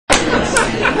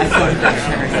Okay,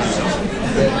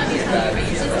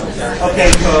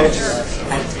 folks.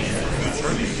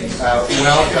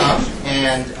 Welcome,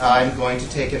 and I'm going to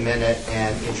take a minute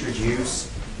and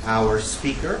introduce our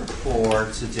speaker for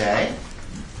today.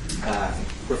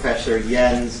 Professor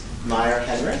Jens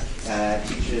Meierhenrich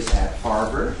teaches at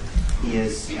Harvard. He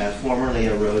is formerly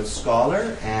a Rhodes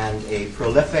Scholar and a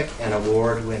prolific and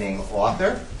award-winning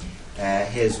author.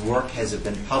 His work has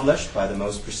been published by the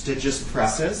most prestigious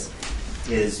presses.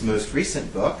 His most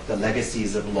recent book, The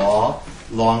Legacies of Law,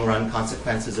 Long-Run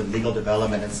Consequences of Legal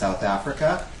Development in South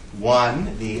Africa,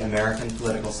 won the American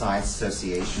Political Science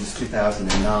Association's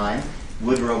 2009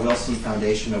 Woodrow Wilson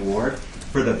Foundation Award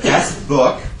for the best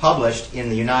book published in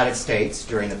the United States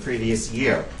during the previous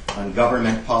year on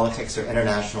government, politics, or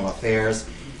international affairs.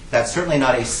 That's certainly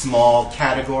not a small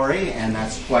category, and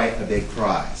that's quite a big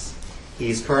prize.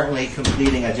 He's currently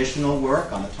completing additional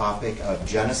work on the topic of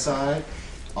genocide,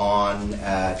 on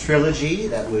a trilogy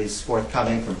that was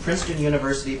forthcoming from Princeton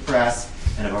University Press,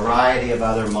 and a variety of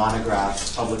other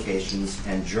monographs, publications,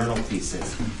 and journal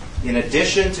pieces. In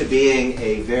addition to being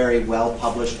a very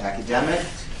well-published academic,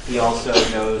 he also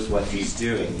knows what he's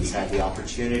doing. He's had the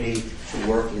opportunity to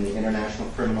work in the International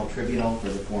Criminal Tribunal for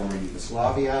the former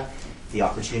Yugoslavia, the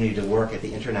opportunity to work at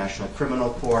the International Criminal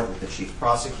Court with the chief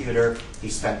prosecutor. He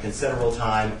spent considerable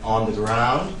time on the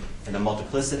ground in a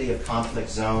multiplicity of conflict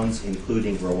zones,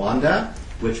 including Rwanda,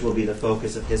 which will be the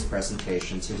focus of his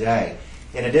presentation today.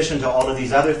 In addition to all of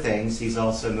these other things, he's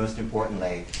also, most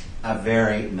importantly, a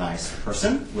very nice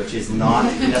person, which is not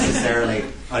necessarily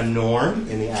a norm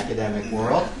in the academic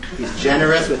world. He's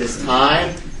generous with his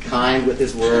time, kind with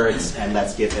his words, and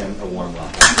let's give him a warm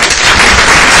welcome.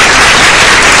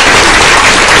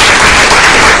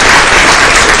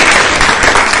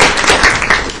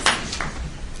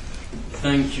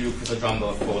 Thank you, Professor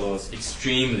Drumble, for those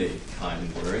extremely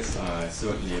kind words. I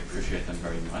certainly appreciate them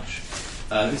very much.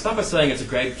 Let me start by saying it's a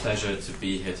great pleasure to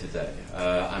be here today.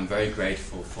 I'm very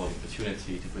grateful for the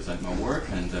opportunity to present my work,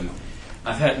 and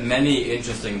I've had many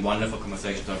interesting, wonderful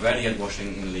conversations already at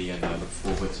Washington Lee, and I look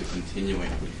forward to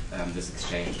continuing this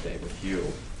exchange today with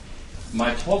you.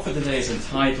 My talk for today is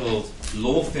entitled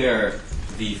Lawfare,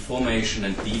 the Formation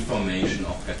and Deformation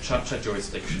of Gacaca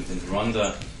Jurisdictions in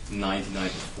Rwanda,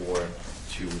 1994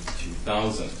 to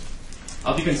 2000.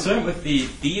 I'll be concerned with the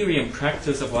theory and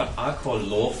practice of what I call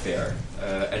lawfare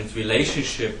and its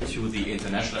relationship to the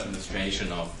international administration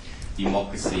of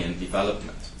democracy and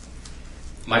development.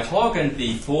 My talk and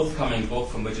the forthcoming book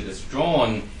from which it is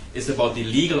drawn is about the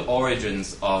legal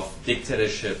origins of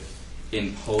dictatorship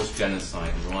in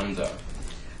post-genocide Rwanda.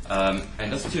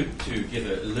 And just to give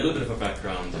a little bit of a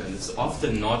background, and it's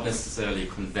often not necessarily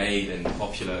conveyed in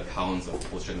popular accounts of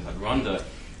post-genocide Rwanda,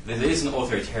 there is an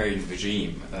authoritarian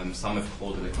regime. Some have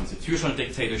called it a constitutional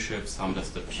dictatorship, some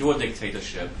just a pure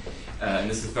dictatorship. And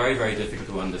this is very, very difficult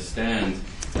to understand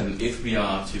if we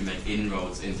are to make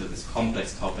inroads into this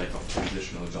complex topic of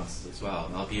transitional justice as well.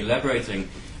 And I'll be elaborating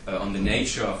on the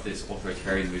nature of this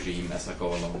authoritarian regime as I go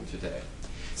along today.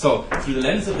 So, through the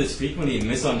lens of this frequently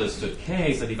misunderstood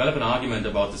case, I develop an argument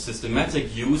about the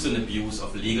systematic use and abuse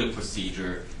of legal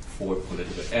procedure for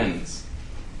political ends.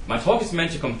 My talk is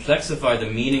meant to complexify the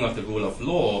meaning of the rule of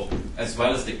law, as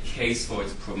well as the case for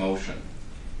its promotion.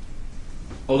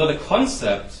 Although the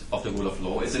concept of the rule of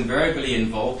law is invariably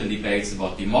involved in debates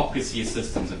about democracy,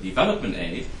 systems, and development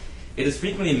aid, it is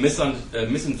frequently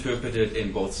misinterpreted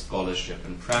in both scholarship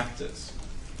and practice.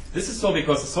 This is so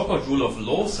because the so-called rule of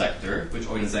law sector, which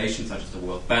organizations such as the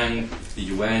World Bank, the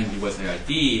UN,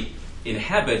 USAID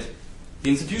inhabit, the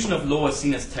institution of law is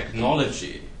seen as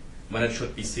technology, when it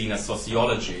should be seen as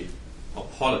sociology or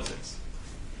politics.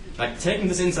 Like, taking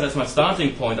this insight as my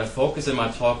starting point, I focus in my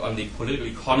talk on the political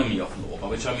economy of law, by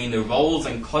which I mean the roles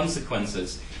and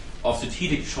consequences of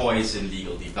strategic choice in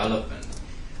legal development.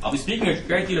 I'll be speaking a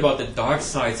great deal about the dark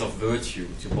sides of virtue,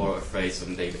 to borrow a phrase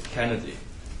from David Kennedy.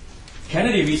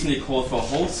 Kennedy recently called for a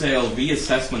wholesale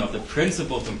reassessment of the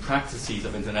principles and practices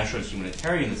of international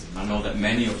humanitarianism. I know that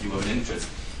many of you have an interest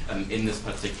in this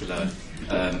particular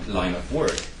line of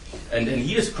work. And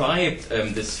he described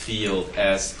this field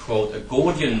as, quote, a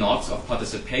Gordian knot of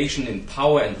participation in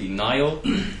power and denial,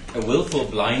 a willful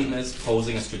blindness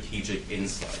posing a strategic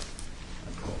insight.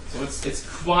 So it's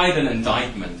quite an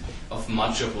indictment of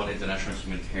much of what international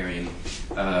humanitarian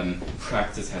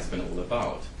practice has been all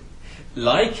about.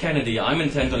 Like Kennedy, I'm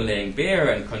intent on laying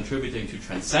bare and contributing to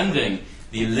transcending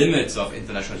the limits of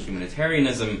international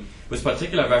humanitarianism, with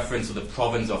particular reference to the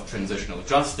province of transitional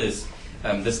justice,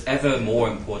 this ever more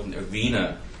important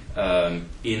arena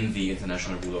in the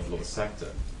international rule of law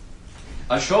sector.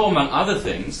 I show, among other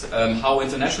things, how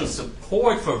international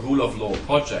support for rule of law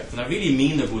projects, and I really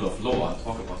mean the rule of law, I'll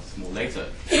talk about this more later,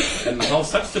 how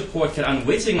such support can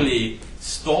unwittingly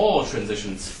stall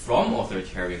transitions from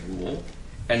authoritarian rule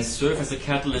and serve as a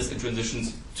catalyst in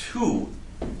transitions to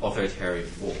authoritarian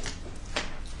rule.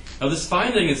 Now, this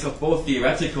finding is of both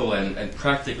theoretical and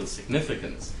practical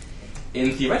significance.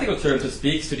 In theoretical terms, it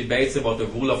speaks to debates about the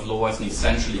rule of law as an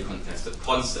essentially contested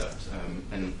concept,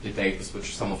 and debate with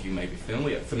which some of you may be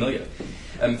familiar.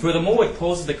 Furthermore, it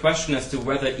poses the question as to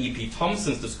whether E.P.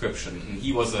 Thompson's description, and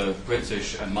he was a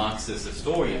British Marxist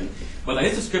historian, whether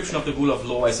his description of the rule of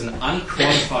law as an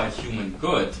unqualified human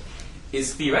good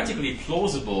is theoretically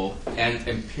plausible and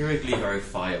empirically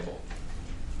verifiable.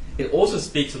 It also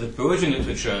speaks to the burgeoning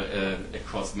literature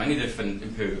across many different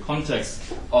empirical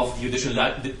contexts of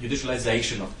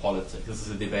judicialization of politics. This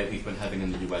is a debate we've been having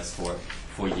in the US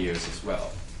for years as well.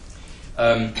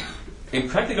 In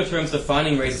practical terms, the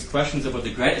finding raises questions about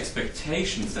the great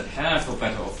expectations that have, for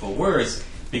better or for worse,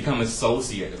 become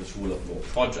associated with rule of law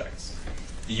projects.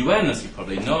 The UN, as you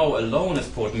probably know, alone has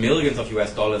poured millions of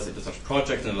US dollars into such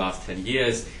projects in the last 10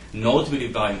 years, notably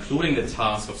by including the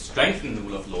task of strengthening the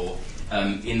rule of law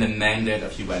in the mandate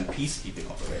of UN peacekeeping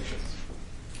operations.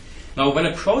 Now, when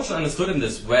approached and understood in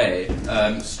this way,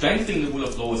 strengthening the rule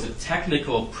of law is a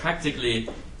technical, practically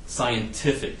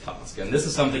scientific task, and this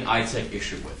is something I take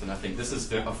issue with. And I think this is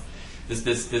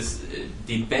this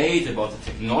debate about the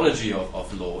technology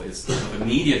of law is of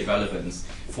immediate relevance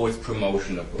for its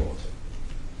promotion abroad.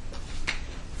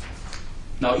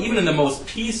 Now, even in the most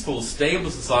peaceful,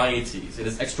 stable societies, it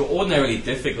is extraordinarily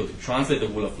difficult to translate the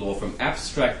rule of law from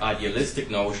abstract, idealistic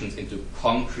notions into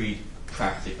concrete,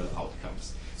 practical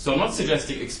outcomes. So I'm not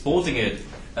suggesting exporting it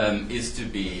is to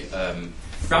be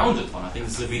frowned upon. I think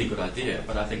this is a really good idea,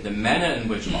 but I think the manner in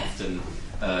which often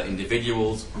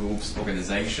individuals, groups,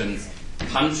 organizations,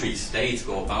 countries, states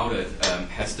go about it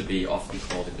has to be often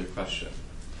called into question.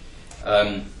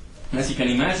 As you can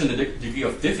imagine, the degree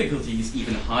of difficulty is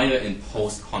even higher in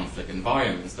post-conflict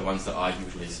environments, the ones that I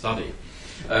usually study.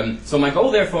 So my goal,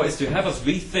 therefore, is to have us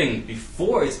rethink,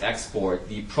 before its export,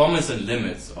 the promise and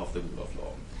limits of the rule of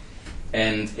law.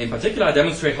 And in particular, I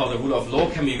demonstrate how the rule of law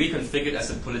can be reconfigured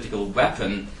as a political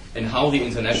weapon and how the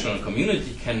international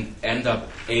community can end up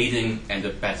aiding and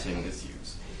abetting its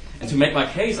use. And to make my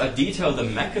case, I detail the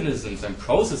mechanisms and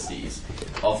processes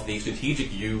of the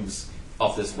strategic use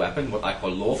of this weapon, what I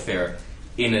call lawfare,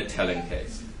 in a telling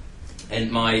case.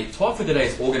 And my talk for today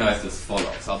is organized as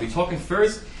follows. I'll be talking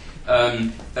first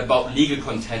about legal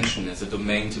contention as a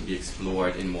domain to be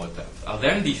explored in more depth. I'll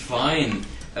then define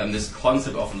this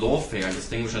concept of lawfare and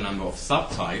distinguish a number of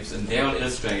subtypes, and there I'll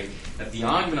illustrate that the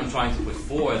argument I'm trying to put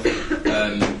forth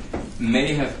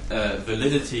may have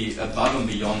validity above and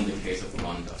beyond the case of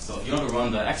Rwanda. So if you're not a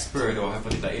Rwanda expert or have a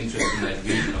particular interest in that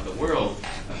region of the world,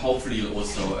 hopefully you'll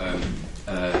also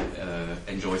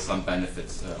enjoy some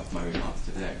benefits of my remarks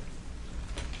today.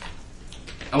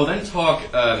 I will then talk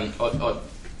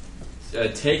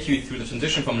take you through the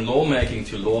transition from lawmaking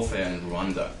to lawfare in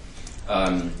Rwanda,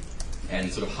 and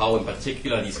sort of how, in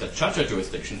particular, these Gacaca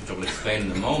jurisdictions, which I will explain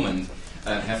in a moment,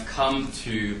 have come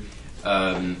to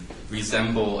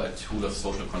resemble a tool of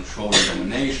social control and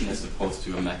domination as opposed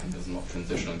to a mechanism of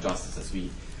transitional justice as we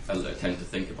tend to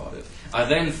think about it. I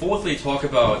then, fourthly, talk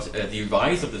about the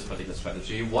rise of this particular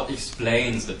strategy, what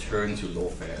explains the turn to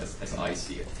lawfare as I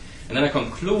see it. And then I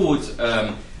conclude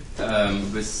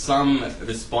with some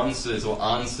responses or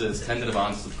answers, tentative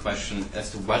answers to the question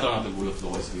as to whether or not the rule of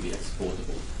law is really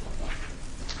exportable.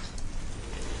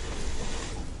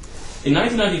 In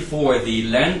 1994, the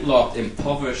landlocked,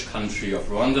 impoverished country of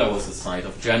Rwanda was the site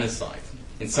of genocide.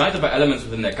 Incited by elements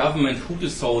within their government, Hutu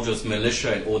soldiers,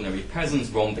 militia, and ordinary peasants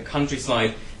roamed the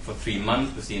countryside for 3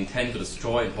 months with the intent to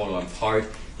destroy and hold apart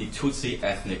the Tutsi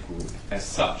ethnic group as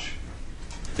such.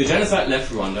 The genocide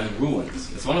left Rwanda in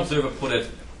ruins. As one observer put it,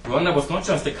 Rwanda was not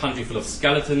just a country full of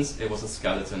skeletons, it was a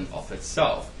skeleton of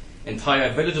itself.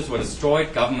 Entire villages were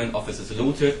destroyed, government offices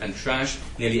looted and trashed,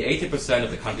 nearly 80% of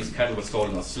the country's cattle were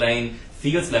stolen or slain,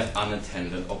 fields left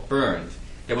unattended or burned.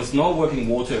 There was no working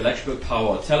water, electrical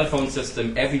power, or telephone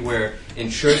system. Everywhere, in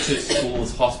churches,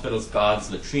 schools, hospitals, gardens,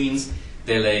 latrines,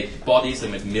 there lay bodies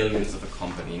amid millions of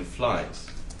accompanying flies.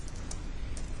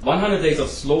 100 days of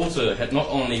slaughter had not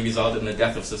only resulted in the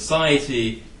death of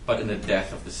society, but in the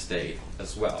death of the state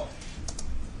as well.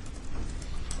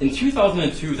 In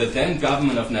 2002, the then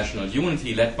Government of National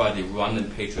Unity, led by the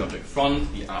Rwandan Patriotic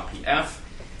Front, the RPF,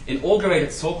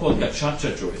 inaugurated so-called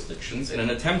Gacaca jurisdictions in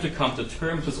an attempt to come to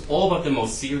terms with all but the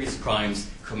most serious crimes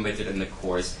committed in the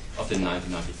course of the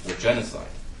 1994 genocide.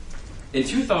 In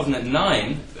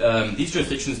 2009, these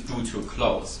jurisdictions drew to a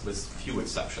close, with few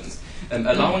exceptions,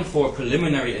 allowing for a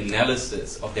preliminary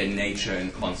analysis of their nature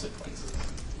and consequences.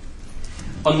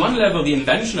 On one level, the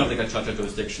invention of the Gacaca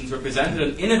jurisdictions represented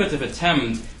an innovative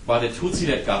attempt by the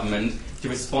Tutsi-led government to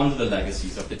respond to the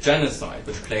legacies of the genocide,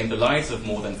 which claimed the lives of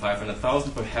more than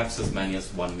 500,000, perhaps as many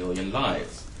as 1 million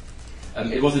lives.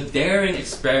 It was a daring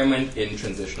experiment in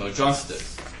transitional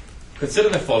justice. Consider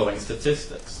the following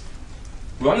statistics.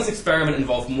 Rwanda's experiment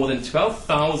involved more than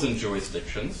 12,000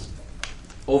 jurisdictions,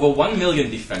 over 1 million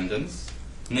defendants,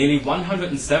 nearly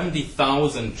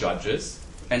 170,000 judges,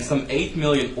 and some 8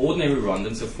 million ordinary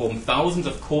Rwandans who formed thousands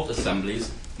of court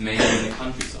assemblies, mainly in the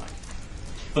countryside.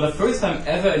 For the first time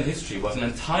ever in history was an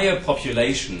entire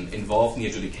population involved in the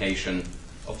adjudication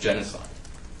of genocide.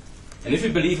 And if we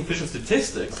believe official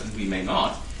statistics, and we may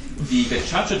not, the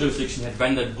Gacaca jurisdiction had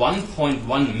rendered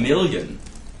 1.1 million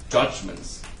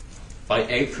judgments by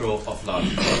April of last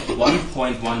year.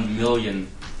 1.1 million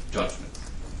judgments.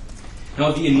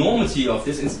 Now, the enormity of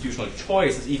this institutional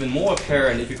choice is even more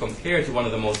apparent if you compare to one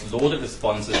of the most lauded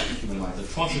responses to human rights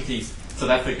atrocities, South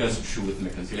Africa's Truth and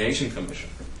Reconciliation Commission,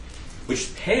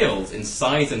 which pales in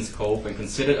size and scope when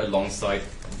considered alongside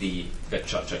the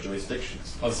Gacaca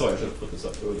jurisdictions. Oh, sorry, I should have put this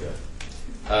up earlier.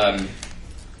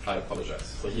 I apologize.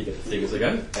 So here you get the figures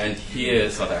again, and here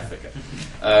is South Africa.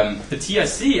 The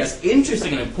TRC, as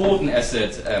interesting and important as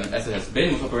it has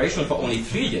been, was operational for only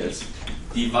 3 years,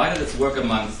 divided its work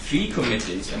among 3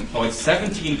 committees, employed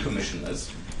 17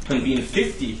 commissioners, convened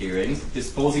 50 hearings,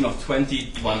 disposing of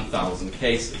 21,000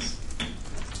 cases.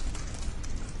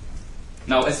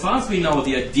 Now, as far as we know,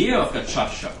 the idea of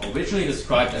Gacaca, originally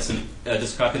described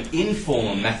an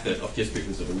informal method of dispute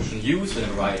resolution used in a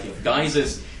variety of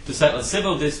guises to settle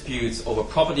civil disputes over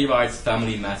property rights,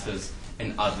 family matters,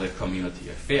 and other community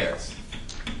affairs.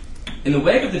 In the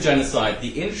wake of the genocide, the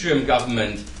interim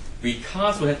government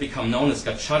recast what had become known as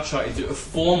Gacaca into a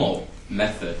formal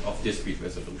method of dispute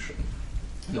resolution.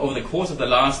 And over the course of the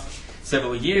last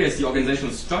several years, the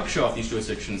organizational structure of these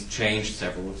jurisdictions changed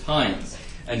several times.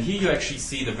 And here you actually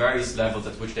see the various levels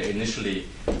at which they initially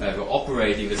were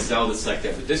operating, the cell, the sector,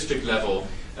 at the district level,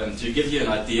 to give you an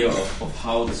idea of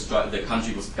how the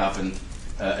country was governed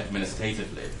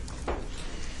administratively.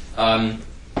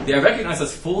 They are recognized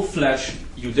as full-fledged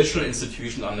judicial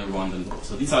institutions under Rwandan law.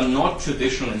 So these are not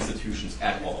traditional institutions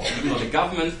at all. Even though the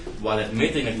government, while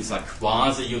admitting that these are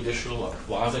quasi-judicial or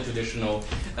quasi-traditional,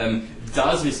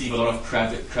 does receive a lot of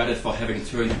credit for having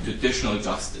turned to traditional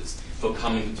justice, for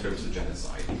coming to terms with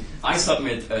genocide. I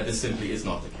submit this simply is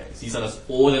not the case. These are just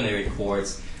ordinary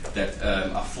courts that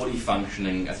are fully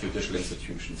functioning as judicial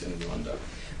institutions in Rwanda.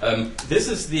 This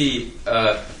is the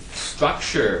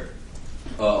structure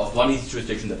of one of these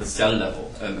jurisdictions at the cell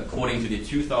level, according to the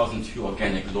 2002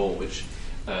 organic law, which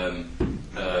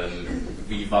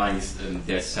revised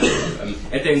their cell.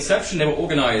 At their inception, they were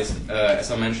organized,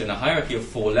 as I mentioned, in a hierarchy of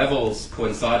 4 levels,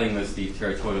 coinciding with the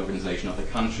territorial organization of the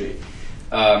country.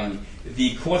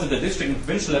 The courts at the district and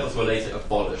provincial levels were later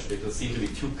abolished because it seemed to be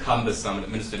too cumbersome an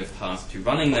administrative task to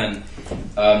running them.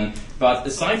 But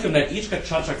aside from that, each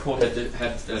Gacaca court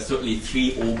had certainly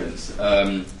 3 organs,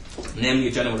 namely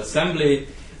a General Assembly,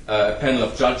 a panel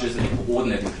of judges, and a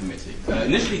coordinating committee.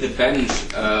 Initially, the bench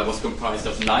was comprised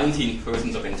of 19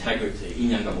 persons of integrity,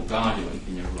 inyangamugayo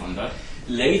in Rwanda.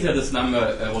 Later, this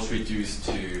number was reduced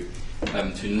to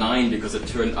 9 because it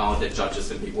turned out that judges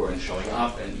simply weren't showing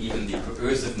up, and even the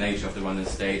coercive nature of the Rwandan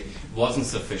state wasn't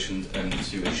sufficient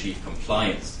to achieve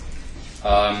compliance.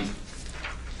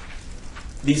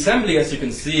 The assembly, as you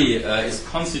can see, is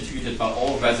constituted by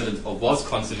all residents, or was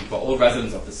constituted by all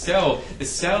residents of the cell. The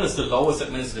cell is the lowest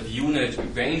administrative unit,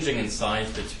 ranging in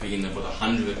size between about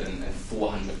 100 and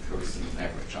 400 persons on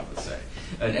average, I would say.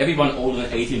 And everyone older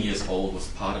than 18 years old was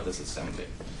part of this assembly.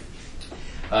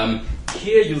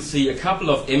 Here you'll see a couple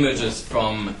of images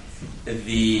from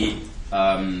the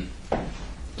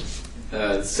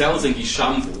cells in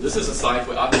Gishamvu. This is a site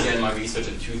where I began my research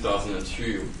in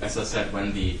 2002, as I said,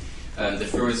 when the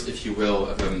first, if you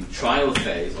will, trial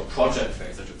phase, or project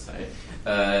phase, I should say,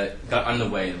 got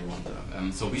underway in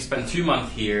Rwanda. So we spent 2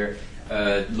 months here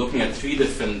looking at 3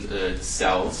 different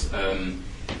cells,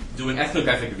 doing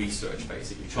ethnographic research,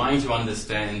 basically, trying to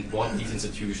understand what these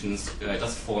institutions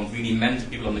just formed really meant to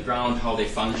people on the ground, how they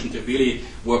function, to really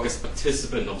work as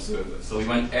participant observers. So we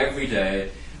went every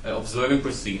day observing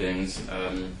proceedings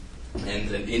and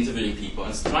interviewing people,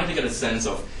 and trying to get a sense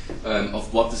of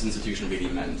what this institution really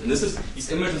meant. And these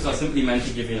images are simply meant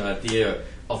to give you an idea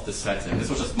of the setting. This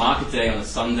was just market day on a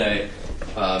Sunday.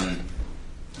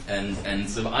 And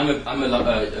so I'm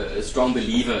a strong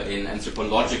believer in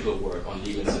anthropological work on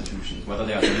legal institutions, whether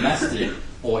they are domestic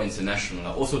or international.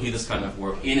 I also do this kind of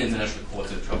work in international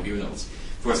courts and tribunals.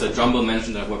 Professor Drumble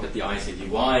mentioned I work at the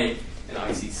ICTY and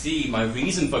ICC. My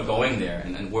reason for going there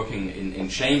and working in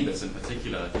chambers in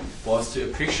particular was to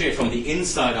appreciate from the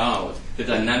inside out the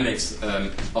dynamics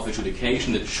of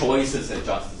adjudication, the choices that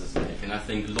justices make. And I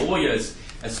think lawyers,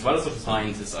 as well as social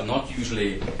scientists, are not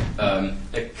usually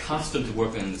accustomed to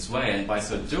working in this way, and by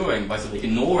so doing, by sort of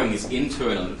ignoring these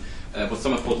internal, what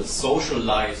someone called the social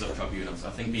lives of tribunals, I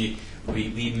think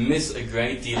we miss a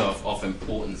great deal of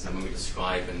importance when we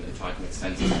describe and try to make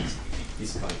sense of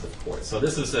these kinds of courts. So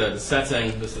this is the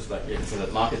setting. This is like it's a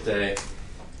market day.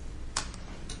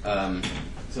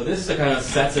 So this is the kind of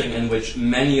setting in which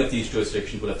many of these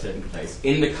jurisdictions will have taken place.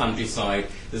 In the countryside,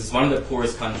 this is one of the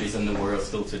poorest countries in the world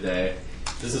still today.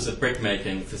 This is a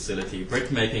brick-making facility,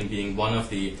 brick-making being one of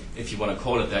the, if you want to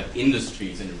call it that,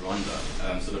 industries in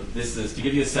Rwanda. Sort of this is to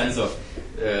give you a sense of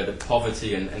the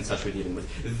poverty and such we're dealing with.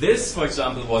 This, for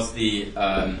example, was the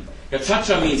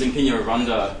Gacaca means in Kenya,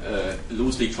 Rwanda,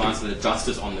 loosely translated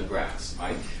justice on the grass.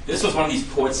 Right? This was one of these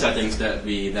court settings that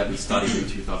we studied in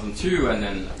 2002, and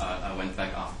then I went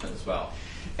back after as well.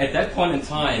 At that point in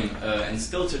time, and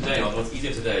still today, although it's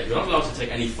easier today, you're not allowed to take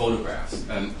any photographs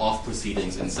of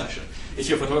proceedings in session. If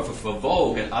you're a photographer for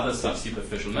Vogue and other such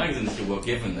superficial magazines, you were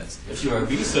given this. If you're a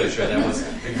researcher, there was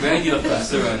a great deal of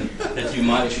concern that you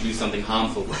might actually do something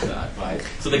harmful with that, right?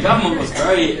 So the government was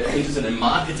very interested in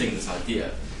marketing this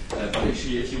idea. But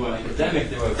actually, if you were an academic,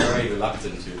 they were very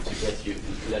reluctant to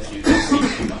let you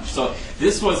see too much. So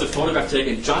this was a photograph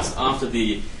taken just after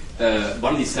the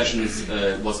one of these sessions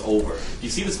was over. You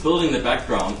see this building in the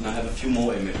background, and I have a few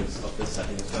more images of this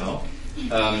setting as well.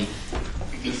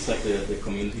 This is like the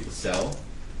community, the cell.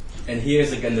 And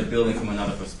here's again the building from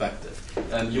another perspective.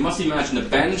 You must imagine a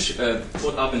bench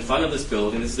put up in front of this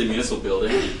building. This is the municipal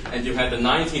building. And you had the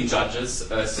 19 judges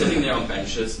sitting there on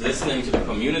benches, listening to the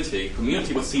community. The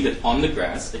community was seated on the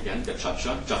grass, again,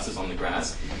 Gacaca, justice on the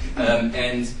grass.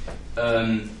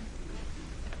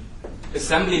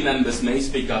 Assembly members may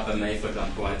speak up and may, for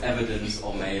example, provide evidence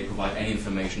or may provide any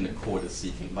information the court is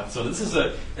seeking. But so this is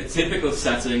a typical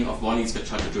setting of one of these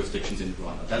Gacaca jurisdictions in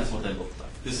Rwanda. That is what they looked like.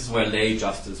 This is where lay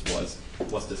justice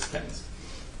was dispensed.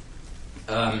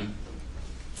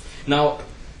 Now,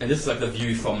 and this is like the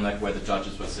view from like where the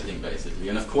judges were sitting, basically.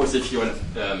 And of course, if you're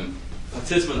a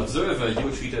participant observer, you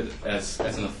were treated as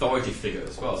an authority figure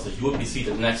as well. So you would be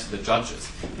seated next to the judges,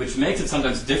 which makes it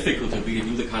sometimes difficult to really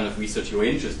do the kind of research you're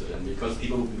interested in, because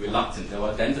people will be reluctant. They will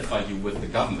identify you with the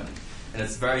government. And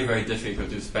it's very, very difficult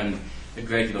to spend a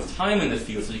great deal of time in the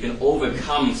field so you can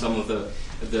overcome some of the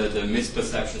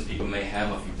misperceptions people may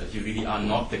have of you, that you really are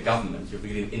not the government. You're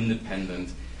really an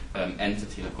independent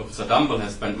entity. And of course, Professor Dumble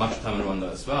has spent much time in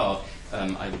Rwanda as well.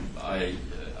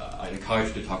 I encourage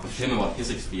you to talk with him about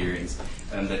his experience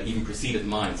that even preceded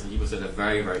mine. So he was at a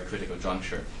very, very critical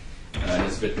juncture and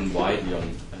has written widely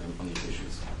on these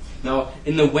issues. Now,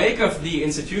 in the wake of the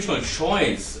institutional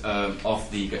choice of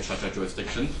the Gacaca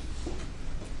jurisdiction,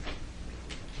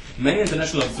 many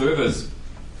international observers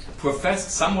professed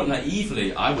somewhat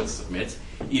naively, I would submit,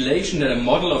 elation that a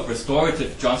model of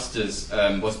restorative justice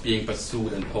was being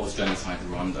pursued in post-genocide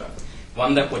Rwanda.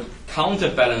 One that would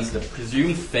counterbalance the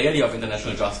presumed failure of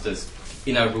international justice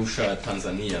in Arusha,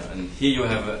 Tanzania. And here you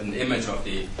have an image of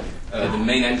the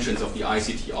main entrance of the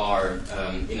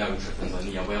ICTR in Arusha,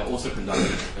 Tanzania, where I also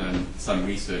conducted some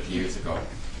research years ago.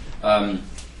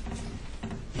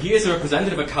 Here's a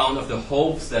representative account of the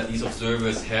hopes that these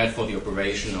observers had for the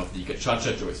operation of the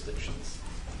Gacaca jurisdictions.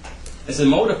 As a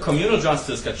mode of communal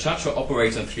justice, Gacaca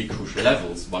operates on 3 crucial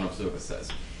levels, one observer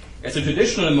says. As a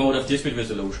traditional mode of dispute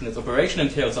resolution, its operation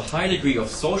entails a high degree of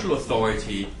social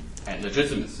authority and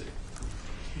legitimacy.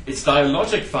 Its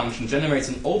dialogic function generates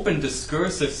an open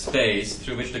discursive space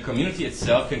through which the community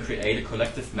itself can create a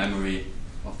collective memory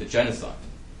of the genocide.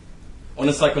 On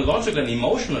a psychological and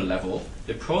emotional level,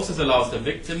 the process allows the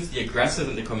victims, the aggressors,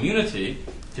 and the community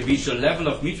to reach a level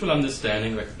of mutual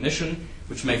understanding and recognition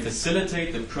which may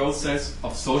facilitate the process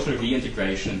of social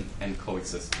reintegration and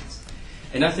coexistence.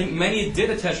 And I think many did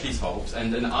attach these hopes,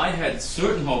 and I had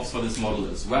certain hopes for this model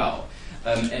as well.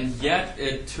 And yet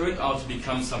it turned out to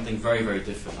become something very, very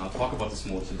different. I'll talk about this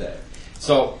more today.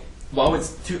 So while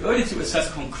it's too early to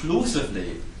assess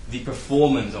conclusively the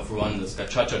performance of Rwanda's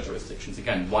Gacaca jurisdictions,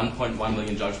 again, 1.1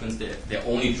 million judgments, they're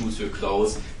only due to a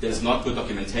close. There's not good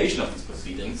documentation of these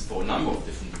proceedings for a number of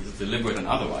different reasons, deliberate and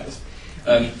otherwise.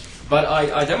 But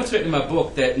I demonstrate in my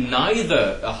book that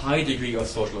neither a high degree of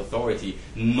social authority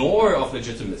nor of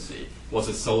legitimacy was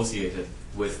associated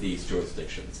with these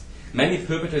jurisdictions. many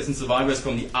perpetrators and survivors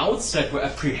from the outset were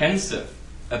apprehensive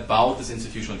about this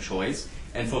institutional choice,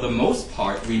 and for the most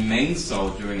part remained so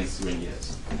during ensuing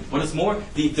years. What is more,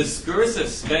 the discursive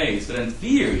space that in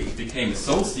theory became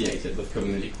associated with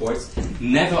community courts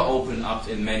never opened up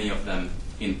in many of them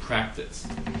in practice.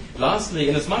 Lastly,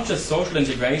 inasmuch as social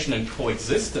integration and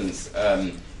coexistence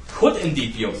could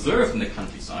indeed be observed in the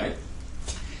countryside,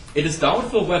 it is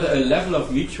doubtful whether a level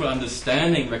of mutual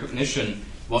understanding recognition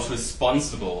was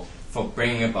responsible for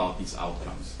bringing about these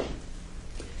outcomes.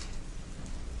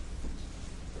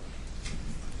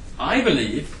 I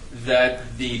believe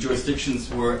that the jurisdictions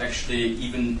were actually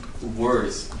even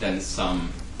worse than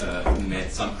some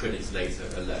critics later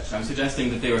alleged. I'm suggesting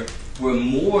that they were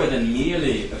more than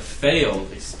merely a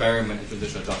failed experiment in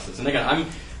transitional justice. And again,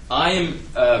 I am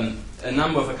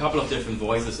a couple of different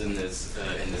voices in this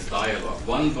dialogue.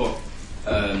 One book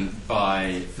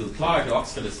by Phil Clark at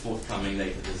Oxford is forthcoming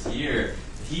later this year.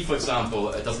 He, for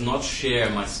example, does not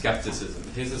share my skepticism.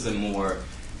 His is a more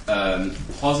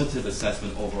positive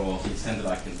assessment overall, to the extent that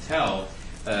I can tell,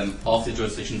 of the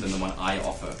jurisdictions than the one I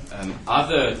offer.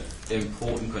 Other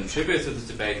important contributors to this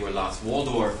debate were Lars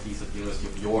Waldorf, he's at the University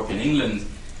of York in England,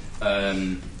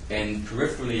 and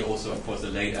peripherally also, of course, the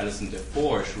late Alison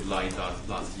Deforge, who died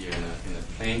last year in a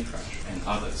plane crash, and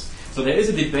others. So there is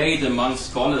a debate among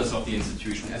scholars of the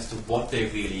institution as to what they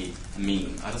really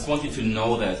mean. I just want you to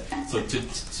know that, so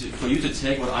for you to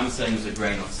take what I'm saying with a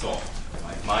grain of salt.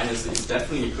 Right? Mine is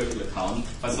definitely a critical account,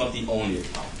 but it's not the only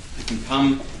account. You can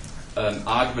come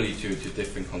arguably to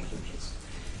different conclusions.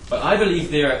 But I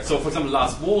believe so for example,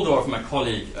 Lars Waldorf, my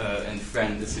colleague and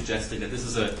friend, is suggesting that this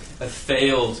is a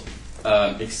failed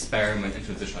experiment in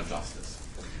transitional justice.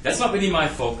 That's not really my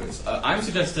focus. I'm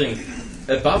suggesting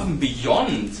above and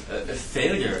beyond a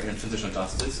failure in transitional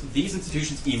justice, these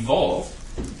institutions evolved.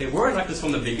 They weren't like this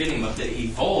from the beginning, but they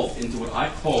evolved into what I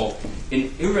call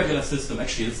an irregular system.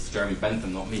 Actually, this is Jeremy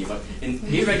Bentham, not me, but an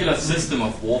irregular system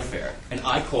of warfare, and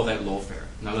I call that lawfare.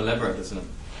 And I'll elaborate this in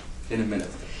a minute.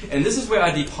 And this is where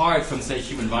I depart from, say,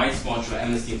 Human Rights Watch or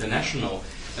Amnesty International,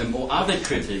 or other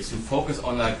critics who focus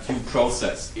on like due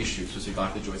process issues with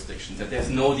regard to jurisdictions, that there's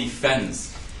no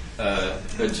defense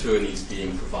attorneys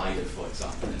being provided, for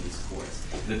example, in these courts,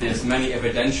 that there's many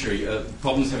evidentiary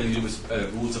problems having to do with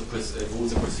rules of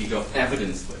procedure of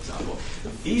evidence, for example.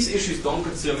 These issues don't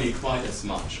concern me quite as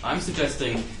much. I'm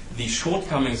suggesting the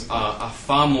shortcomings are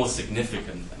far more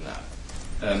significant than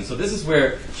that. So this is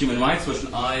where Human Rights Watch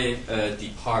and I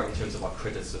depart in terms of our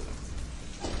criticism.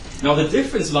 Now the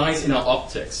difference lies in our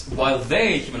optics. While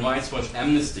they, Human Rights Watch,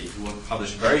 Amnesty, who have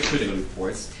published very critical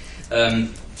reports,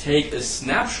 take a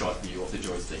snapshot view of the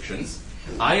jurisdictions,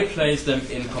 I place them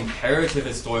in comparative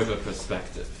historical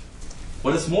perspective.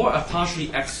 What is more, I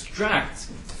partially extract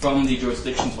from the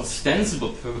jurisdiction's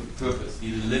ostensible purpose, the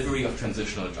delivery of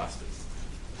transitional justice.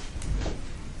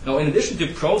 Now, in addition to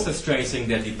process tracing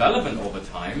their development over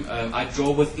time, I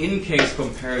draw within-case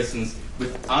comparisons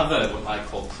with other, what I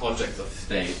call projects of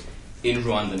state in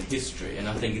Rwandan history. And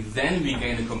I think then we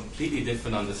gain a completely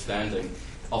different understanding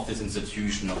of this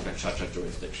institution of Gacaca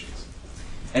jurisdictions.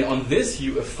 And on this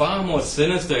view, a far more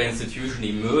sinister institution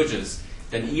emerges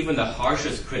than even the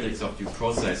harshest critics of due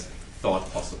process thought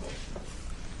possible.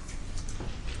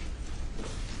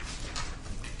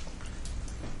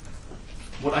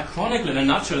 What I chronicle in a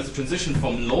nutshell is the transition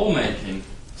from lawmaking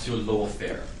to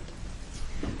lawfare.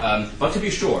 But to be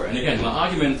sure, and again, my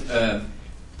argument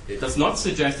it does not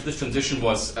suggest that this transition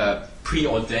was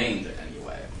preordained in any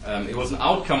way. It was an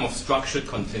outcome of structured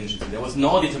contingency. There was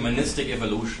no deterministic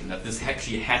evolution that this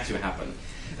actually had to happen.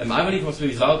 I believe it was the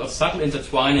result of subtle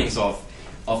intertwinings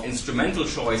of instrumental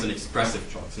choice and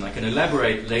expressive choice. And I can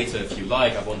elaborate later if you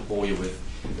like. I won't bore you with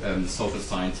the social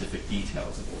scientific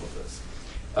details of all of this.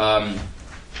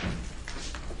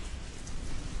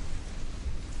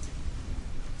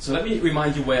 So let me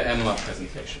remind you where I am in my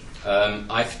presentation.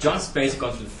 I've just basically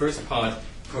gone through the first part,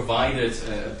 provided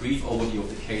a brief overview of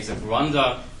the case of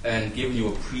Rwanda, and given you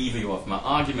a preview of my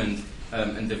argument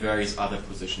and the various other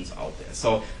positions out there.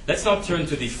 So let's now turn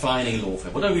to defining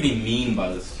lawfare. What do I really mean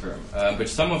by this term, which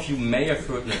some of you may have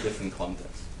heard in a different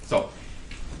context. So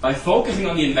by focusing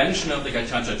on the invention of the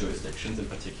Gacaca jurisdictions in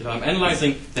particular, I'm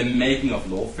analyzing the making of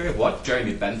lawfare, what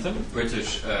Jeremy Bentham,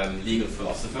 British legal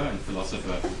philosopher and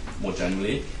philosopher more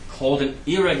generally, called an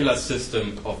irregular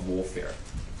system of warfare.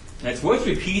 And it's worth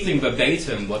repeating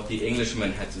verbatim what the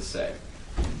Englishman had to say.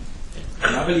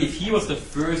 And I believe he was the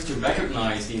first to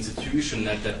recognize the institution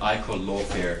that I call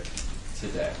lawfare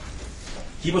today.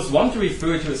 He was one to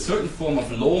refer to a certain form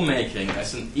of lawmaking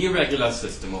as an irregular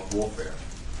system of warfare.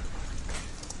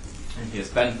 And here's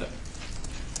Bentham.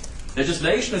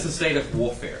 Legislation is a state of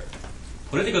warfare.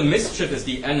 Political mischief is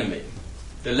the enemy.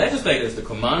 The legislator is the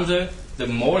commander, the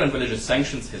moral and religious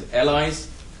sanctions his allies,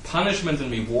 punishment and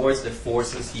rewards the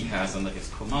forces he has under his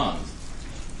command.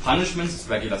 Punishments is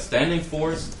regular standing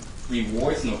force,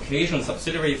 rewards an occasional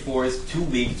subsidiary force too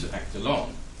weak to act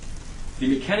alone. The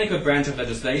mechanical branch of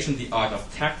legislation, the art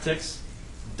of tactics.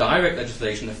 Direct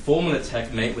legislation, a formal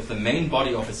attack made with the main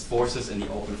body of its forces in the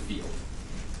open field.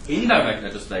 Indirect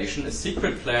legislation, a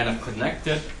secret plan of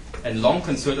connected and long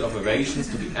concerted operations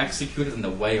to be executed in the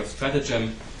way of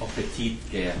stratagem or petite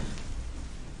guerre.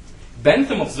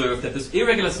 Bentham observed that this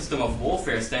irregular system of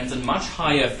warfare stands in much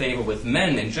higher favor with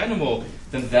men in general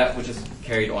than that which is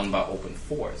carried on by open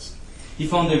force. He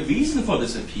found the reason for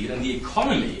this appeal in the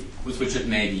economy with which it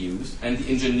may be used and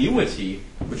the ingenuity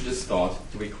which it is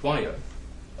thought to require.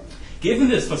 Given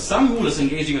this, for some rulers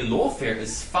engaging in lawfare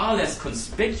is far less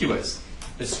conspicuous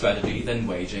a strategy than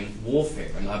waging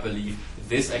warfare. And I believe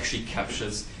this actually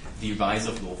captures the rise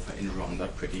of lawfare in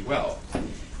Rwanda pretty well.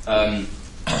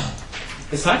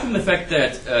 Aside from the fact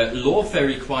that lawfare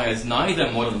requires neither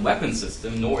a modern weapon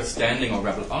system nor a standing or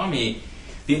rebel army,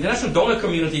 the international donor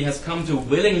community has come to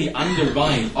willingly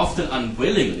underwrite, often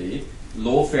unwillingly,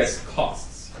 lawfare's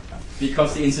costs.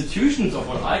 Because the institutions of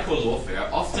what I call lawfare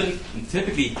are often and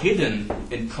typically hidden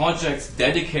in projects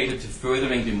dedicated to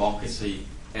furthering democracy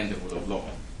and the rule of law.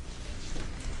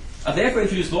 I therefore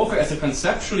introduce lawfare as a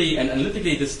conceptually and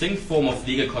analytically distinct form of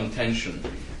legal contention,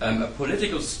 a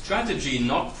political strategy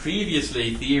not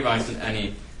previously theorized in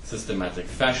any systematic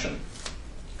fashion.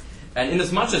 And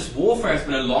inasmuch as warfare has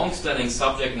been a long-standing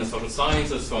subject in the social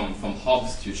sciences, from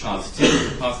Hobbes to Charles Till,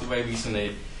 who passed away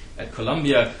recently at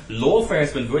Columbia, lawfare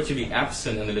has been virtually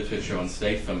absent in the literature on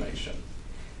state formation.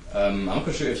 I'm not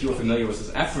quite sure if you're familiar with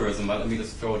this aphorism, but let me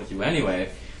just throw it at you anyway.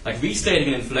 Like restating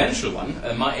an influential one,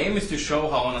 my aim is to show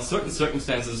how under certain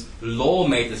circumstances law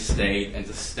made the state and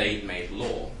the state made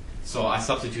law. So I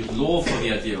substitute law for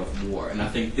the idea of war, and I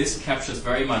think this captures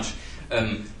very much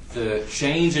the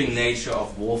changing nature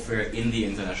of warfare in the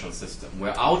international system,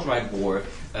 where outright war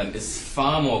is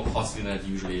far more costly than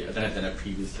it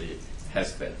previously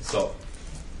has been. So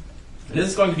this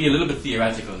is going to be a little bit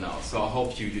theoretical now, so I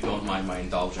hope you don't mind my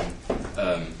indulging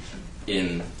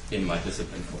in my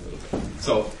discipline for a little bit.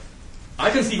 So I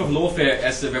conceive of lawfare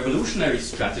as a revolutionary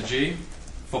strategy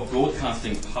for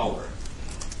broadcasting power.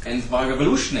 And by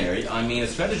revolutionary, I mean a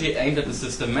strategy aimed at the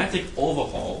systematic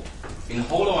overhaul, in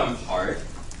whole or in part,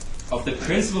 of the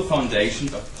principal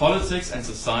foundations of politics and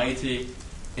society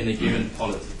in a given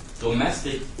polity,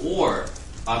 domestic or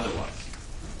otherwise.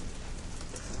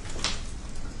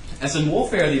 As in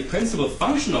warfare, the principal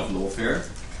function of lawfare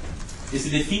is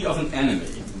the defeat of an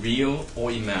enemy, real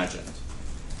or imagined.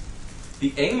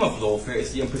 The aim of lawfare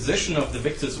is the imposition of the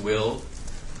victor's will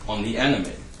on the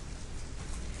enemy.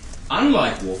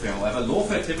 Unlike warfare, however,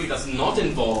 lawfare typically does not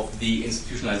involve the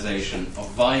institutionalization of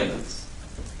violence.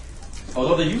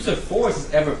 Although the use of force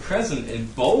is ever present in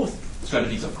both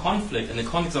strategies of conflict, in the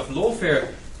context of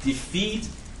lawfare, defeat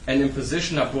and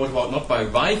imposition are brought about not by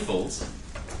rifles,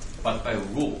 but by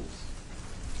rules.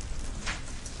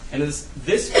 And it is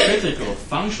this critical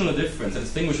functional difference that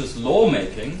distinguishes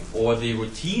lawmaking, or the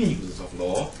routine uses of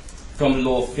law, from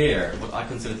lawfare, what I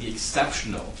consider the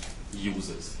exceptional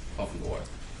uses of law.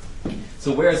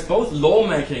 So whereas both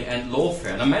lawmaking and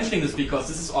lawfare, and I'm mentioning this because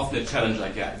this is often a challenge I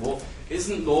get. Well,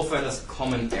 isn't lawfare just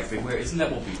common everywhere? Isn't that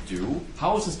what we do?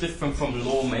 How is this different from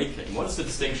lawmaking? What is the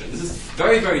distinction? This is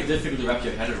very, very difficult to wrap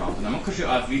your head around, and I'm not sure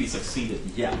I've really succeeded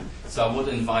yet. So I would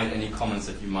invite any comments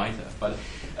that you might have. But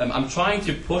I'm trying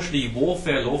to push the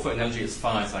lawfare analogy as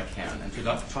far as I can, and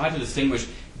to try to distinguish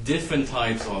different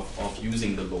types of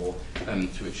using the law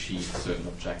to achieve certain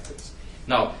objectives.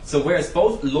 Now, so whereas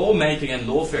both lawmaking and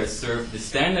lawfare serve the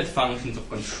standard functions of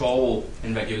control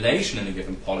and regulation in a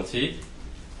given polity,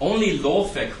 only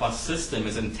lawfare qua system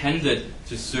is intended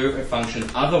to serve a function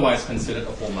otherwise considered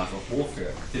a hallmark of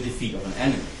warfare, the defeat of an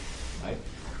enemy. Right?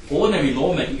 Ordinary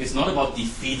lawmaking is not about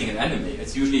defeating an enemy.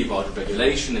 It's usually about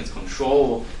regulation, it's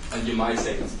control, and you might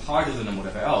say it's partisan and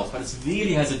whatever else, but it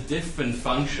really has a different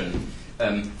function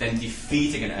than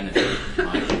defeating an enemy.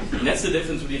 Right? And that's the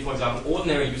difference between, for example,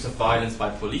 ordinary use of violence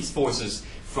by police forces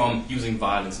from using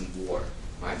violence in war.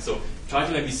 Right? So try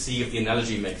to maybe see if the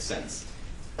analogy makes sense.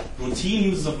 Routine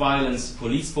uses of violence,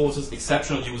 police forces;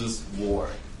 exceptional uses, war.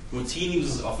 Routine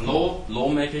uses of law,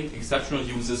 lawmaking; exceptional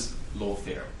uses,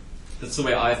 lawfare. That's the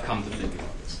way I've come to think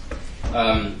about this.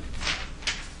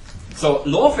 So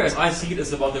lawfare, as I see it,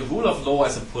 is about the rule of law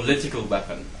as a political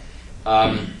weapon.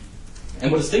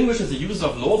 And what distinguishes the use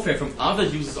of lawfare from other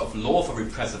uses of law for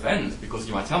repressive ends, because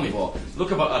you might tell me, well,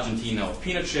 look about Argentina or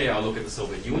Pinochet, or look at the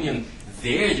Soviet Union,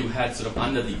 there you had sort of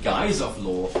under the guise of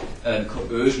law,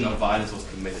 coercion or violence was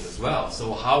committed as well.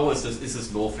 So how is this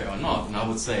lawfare or not? And I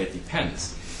would say it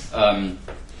depends.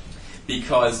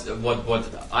 Because what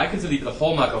I consider the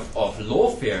hallmark of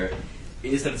lawfare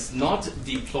is that it's not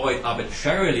deployed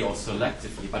arbitrarily or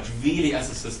selectively, but really as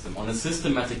a system, on a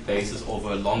systematic basis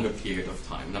over a longer period of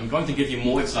time. And I'm going to give you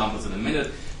more examples in a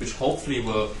minute, which hopefully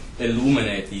will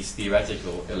illuminate these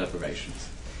theoretical elaborations.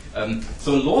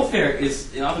 So lawfare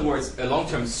is, in other words, a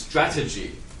long-term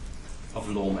strategy of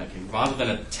lawmaking rather than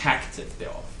a tactic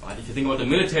thereof. Right? If you think about the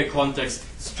military context,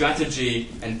 strategy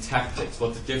and tactics,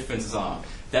 what the differences are,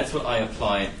 that's what I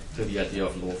apply to the idea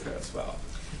of lawfare as well.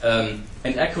 And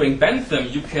echoing Bentham,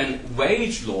 you can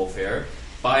wage lawfare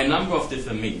by a number of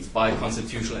different means, by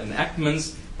constitutional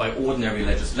enactments, by ordinary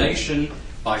legislation,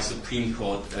 by Supreme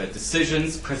Court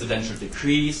decisions, presidential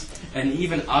decrees, and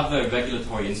even other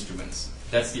regulatory instruments.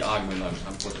 That's the argument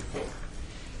I'm putting forth.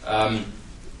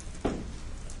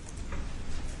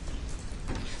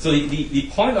 So the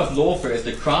point of lawfare is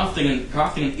the crafting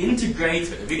an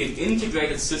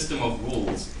integrated system of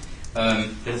rules that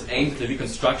is aimed at the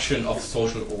reconstruction of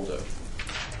social order.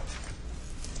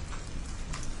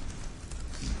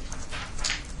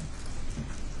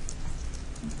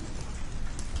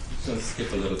 So let's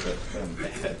skip a little bit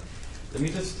ahead. Let me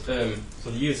just, so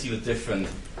here you see the different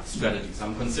strategies.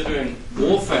 I'm considering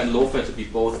warfare and lawfare to be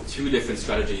both two different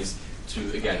strategies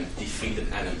to, again, defeat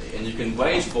an enemy. And you can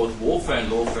wage both warfare and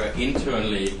lawfare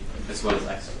internally as well as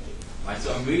externally. Right?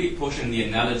 So I'm really pushing the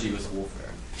analogy with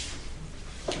warfare.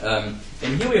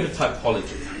 And here we have a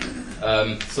typology.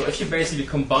 So if you basically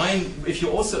combine, if you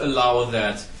also allow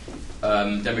that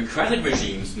democratic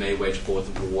regimes may wage both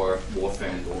warfare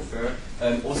and lawfare,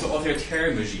 also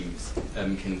authoritarian regimes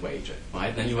can wage it.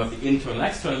 Right? Then you have the internal and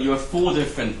external. You have four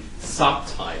different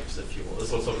subtypes, if you will. This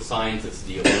is what sort of scientists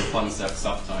deal with, concept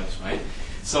subtypes. Right?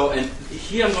 So, and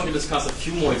here I'm going to discuss a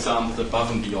few more examples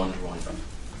above and beyond Rwanda.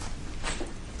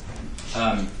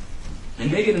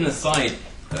 And maybe an aside,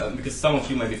 because some of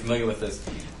you may be familiar with this,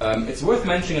 it's worth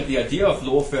mentioning that the idea of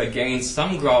lawfare gained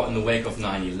some ground in the wake of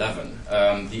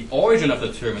 9/11. The origin of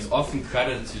the term is often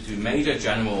credited to Major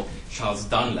General Charles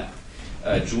Dunlap,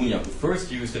 Jr., who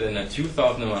first used it in a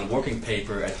 2001 working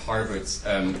paper at Harvard's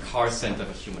Carr Center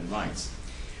for Human Rights.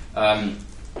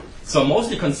 So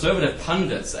mostly conservative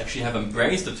pundits actually have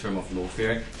embraced the term of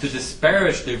lawfare to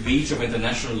disparage the reach of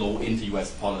international law into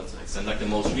U.S. politics. And like the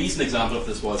most recent example of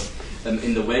this was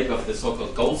in the wake of the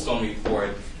so-called Goldstone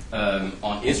report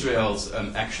on Israel's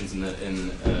actions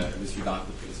with regard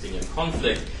to the Palestinian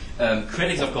conflict.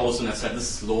 Critics of Goldstone have said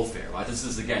this is lawfare, right? This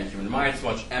is, again, Human Rights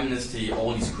Watch, Amnesty,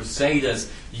 all these crusaders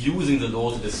using the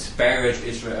law to disparage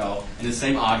Israel. And the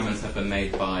same arguments have been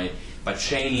made by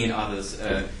Cheney and others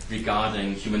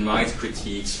regarding human rights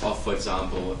critiques of, for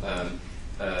example,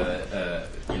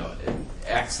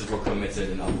 acts that were committed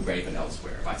in Abu Ghraib and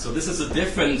elsewhere. Right? So this is a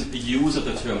different use of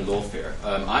the term lawfare.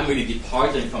 I'm really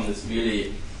departing from this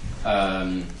really,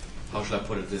 how should I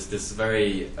put it? This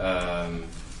very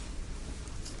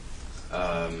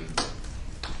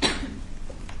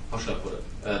how should I put it?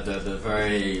 The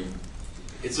very,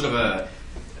 it's sort of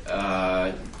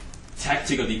a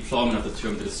tactical deployment of the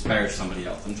term to disparage somebody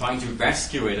else. I'm trying to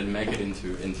rescue it and make it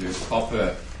into a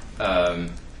proper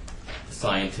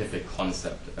scientific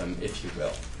concept, if you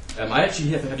will. I actually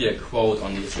have here a quote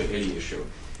on the Israeli issue.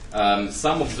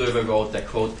 Some observer wrote that,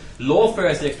 quote, lawfare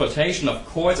is the exploitation of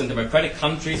courts in democratic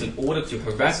countries in order to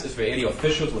harass Israeli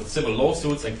officials with civil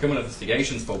lawsuits and criminal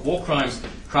investigations for war crimes,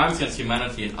 crimes against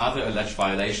humanity, and other alleged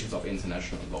violations of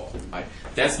international law. Right?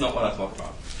 That's not what I talk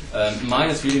about. Mine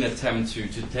is really an attempt to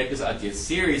take this idea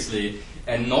seriously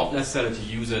and not necessarily to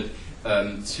use it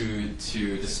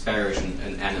to disparage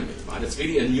an enemy. Right? It's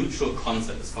really a neutral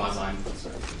concept as far as I'm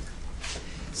concerned.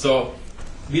 So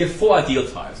we have four ideal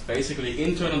types, basically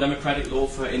internal democratic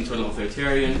lawfare, internal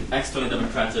authoritarian, external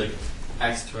democratic,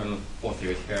 external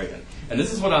authoritarian. And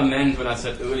this is what I meant when I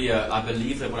said earlier, I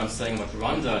believe that what I'm saying about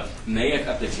Rwanda may have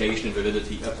application and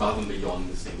validity above and beyond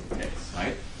the single case.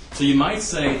 Right? So you might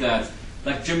say that,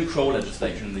 like Jim Crow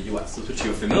legislation in the US, with which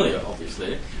you're familiar,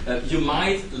 obviously, you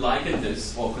might liken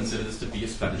this or consider this to be a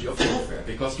strategy of lawfare,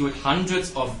 because you had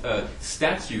hundreds of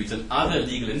statutes and other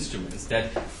legal instruments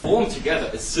that form together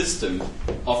a system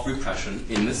of repression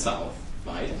in the South,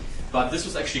 right? But this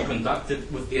was actually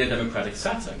conducted within a democratic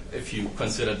setting, if you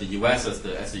consider the US as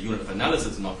the unit of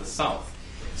analysis, not the South.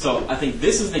 So I think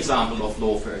this is an example of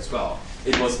lawfare as well.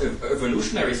 It was a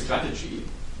revolutionary strategy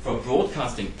for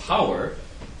broadcasting power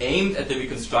aimed at the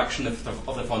reconstruction of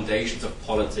the foundations of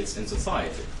politics in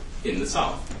society in the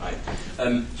South.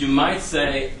 Right? You might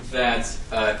say that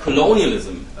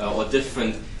colonialism or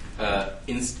different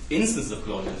instances of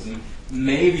colonialism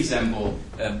may resemble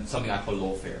something I call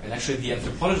lawfare. And actually the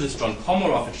anthropologist John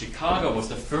Komaroff in Chicago was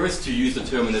the first to use the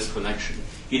term in this connection.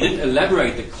 He did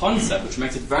elaborate the concept, which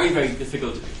makes it very, very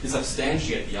difficult to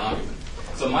substantiate the argument.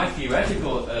 So my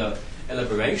theoretical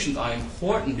elaborations are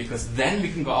important because then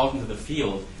we can go out into the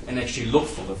field and actually look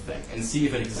for the thing and see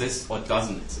if it exists or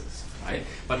doesn't exist. Right?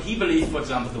 But he believed, for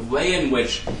example, the way in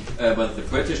which both the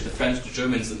British, the French, the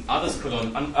Germans, and other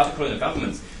colonial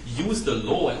governments used the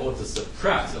law in order to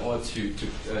suppress, in order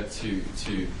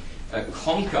to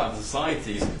conquer other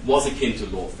societies, was akin to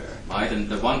lawfare. Right? And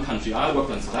the one country I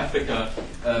worked on, South Africa,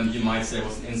 you might say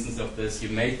was an instance of this. You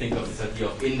may think of this idea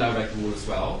of indirect rule as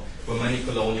well, where many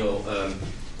colonial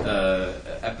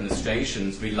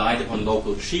administrations relied upon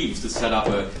local chiefs to set up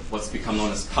what's become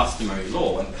known as customary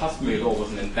law. And customary law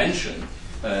was an invention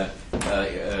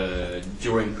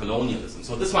during colonialism.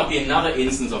 So this might be another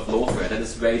instance of lawfare that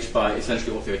is waged by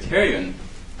essentially authoritarian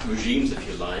regimes, if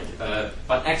you like,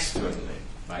 but externally.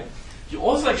 Right? You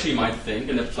also actually might think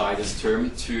and apply this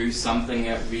term to something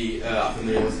that we are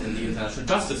familiar with in the international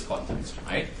justice context.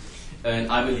 Right?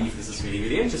 And I believe this is really,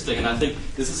 really interesting. And I think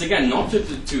this is, again, not to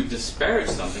disparage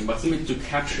something, but simply to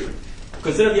capture it.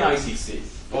 Consider the ICC,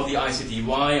 or the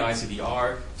ICTY,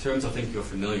 ICDR, terms I think you're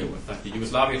familiar with, like the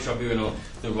Yugoslavia Tribunal,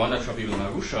 the Rwanda Tribunal in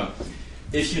Arusha.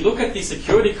 If you look at the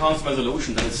Security Council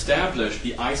resolution that established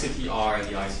the ICTR and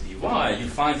the ICTY, you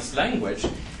find this language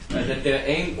that they're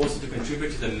aimed also to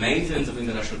contribute to the maintenance of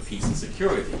international peace and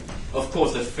security. Of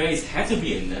course, the phrase had to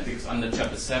be in there because under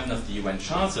Chapter 7 of the UN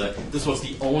Charter, this was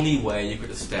the only way you could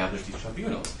establish these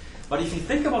tribunals. But if you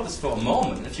think about this for a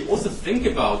moment, if you also think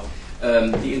about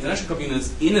the international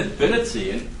community's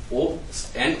inability and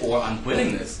or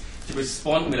unwillingness to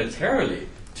respond militarily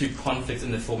to conflicts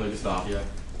in the former Yugoslavia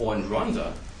or in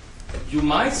Rwanda, you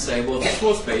might say, well, this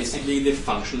was basically the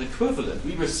functional equivalent.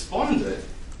 We responded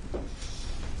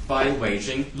by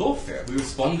waging lawfare. We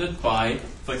responded by,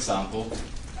 for example,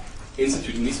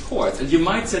 instituting these courts. And you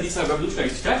might say these are revolutionary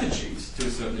strategies to a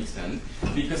certain extent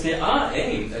because they are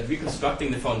aimed at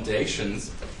reconstructing the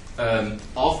foundations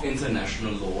of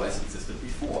international law as it existed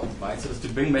before, right? So it's to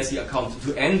bring basically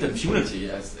to end impunity,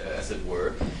 as it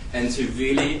were, and to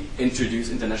really introduce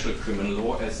international criminal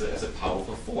law as a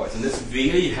powerful force. And this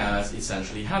really has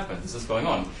essentially happened. This is going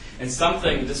on. And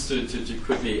something, just to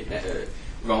quickly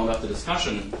round up the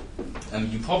discussion,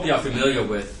 you probably are familiar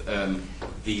with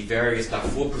the various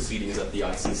Lawfare proceedings at the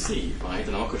ICC, right?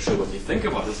 And I'm not quite sure what you think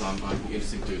about this. I'd be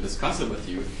interested to discuss it with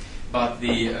you. But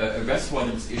the arrest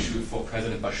warrant was issued for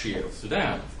President Bashir of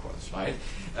Sudan, of course, right?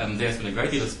 There's been a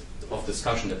great deal of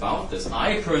discussion about this.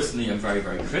 I personally am very,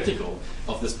 very critical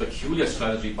of this peculiar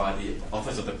strategy by the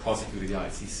Office of the Prosecutor of the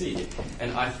ICC.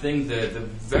 And I think the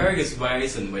various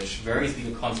ways in which various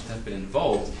legal concepts have been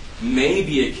involved may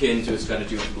be akin to a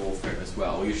strategy of lawfare as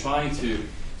well, where you're trying to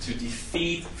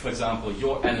defeat, for example,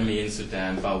 your enemy in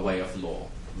Sudan by way of law.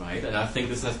 Right? And I think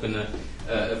this has been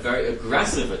a very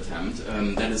aggressive attempt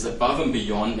that is above and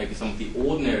beyond maybe some of the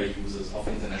ordinary uses of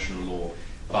international law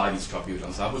by these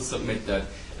tribunals. I would submit that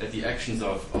the actions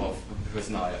of the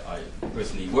person I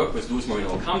personally work with, Luis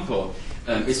Moreno Ocampo,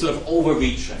 is sort of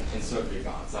overreaching in certain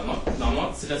regards. I'm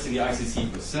not suggesting the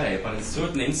ICC per se, but in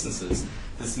certain instances,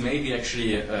 this may be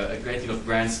actually a great deal of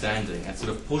grandstanding and sort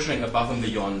of pushing above and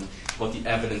beyond what the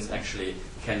evidence actually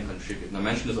can contribute. And I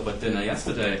mentioned this over dinner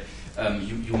yesterday.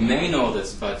 You may know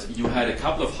this, but you had a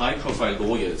couple of high-profile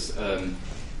lawyers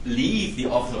leave the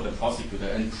office of the prosecutor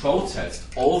and protest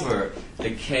over the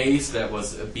case that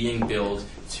was being built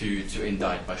to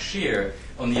indict Bashir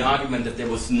on the argument that there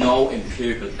was no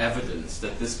empirical evidence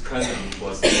that this president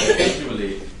was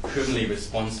individually criminally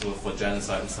responsible for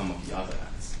genocide and some of the other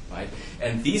acts. Right?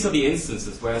 And these are the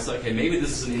instances where it's like, okay, maybe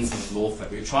this is an instance of lawfare.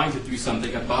 We're trying to do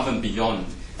something above and beyond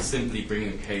simply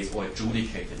bringing a case or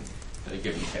adjudicating a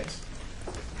given case.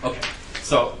 Okay,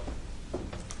 so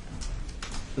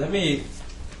let me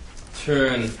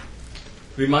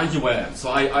remind you where I am.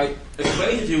 So I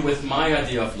acquainted you with my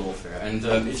idea of lawfare, and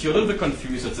if you're a little bit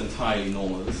confused, it's entirely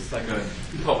normal. This is like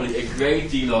probably a great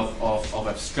deal of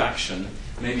abstraction,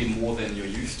 maybe more than you're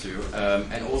used to,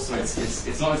 and also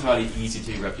it's not entirely easy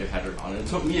to wrap your head around. And it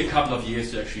took me a couple of years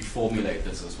to actually formulate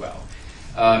this as well.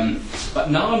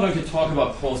 But now I'm going to talk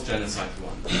about post-genocide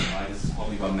Rwanda. Right? This is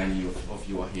probably why many of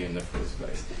you are here in the first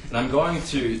place. And I'm going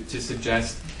to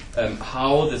suggest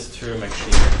how this term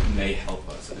actually may help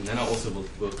us. And then I also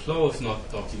will close, not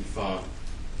too far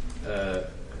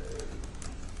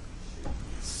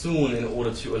soon, in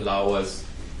order to allow us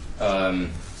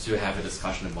to have a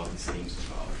discussion about these themes as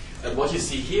well. What you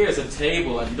see here is a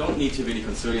table, and you don't need to really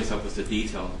concern yourself with the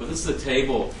details, but this is a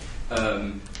table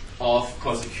of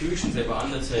prosecutions that were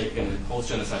undertaken in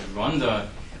post-genocide Rwanda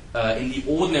in the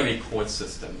ordinary court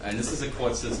system. And this is a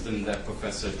court system that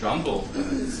Professor Drumbl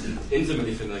is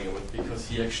intimately familiar with, because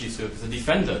he actually served as a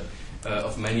defender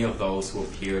of many of those who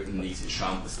appeared in these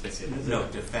chambres spécialisées. No,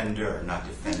 defender, not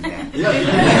defendant.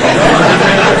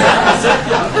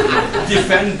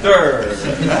 Defender.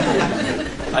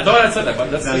 I thought I said that, but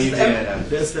that's no, you did.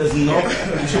 There's no.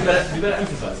 You better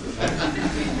emphasize it.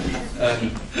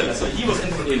 So he was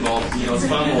intimately involved. He knows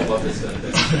far more about this than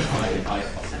I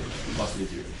possibly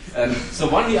do. So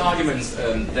one of the arguments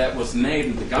that was made,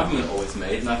 and the government always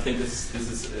made, and I think this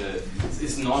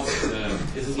is not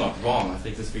wrong. I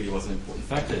think this really was an important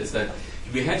factor, is that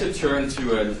we had to turn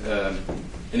to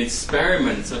an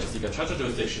experiment such as the Gacaca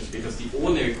jurisdictions, because the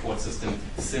ordinary court system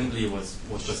simply was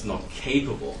just not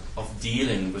capable of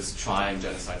dealing with trying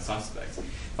genocide suspects.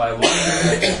 By one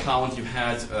count, you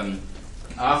had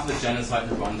after the genocide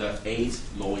in Rwanda 8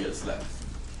 lawyers left.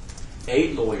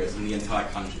 8 lawyers in the entire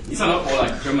country. These are not all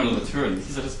like criminal attorneys.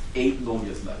 These are just 8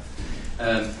 lawyers left.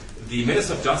 The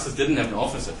Minister of Justice didn't have an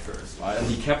office at first, right? And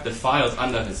he kept the files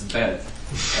under his bed.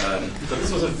 So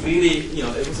this was a really,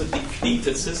 it was a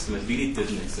depleted system. It really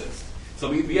didn't exist. So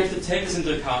we have to take this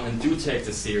into account and do take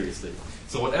this seriously.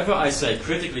 So whatever I say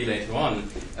critically later on,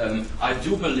 I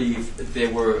do believe that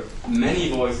there were many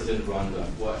voices in Rwanda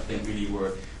who I think really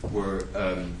were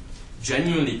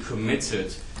genuinely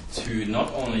committed to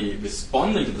not only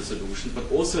responding to the solution, but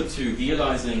also to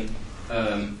realizing,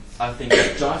 I think,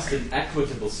 a just and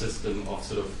equitable system of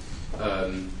sort of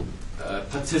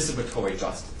participatory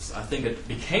justice. I think it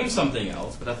became something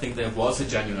else, but I think there was a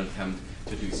genuine attempt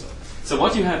to do so. So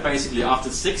what you had basically, after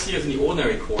 6 years in the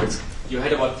ordinary courts, you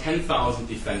had about 10,000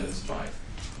 defendants tried.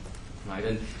 Right?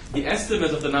 And the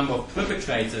estimate of the number of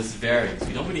perpetrators varies.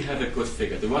 We don't really have a good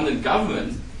figure. The Rwandan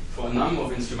government, for a number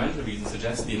of instrumental reasons,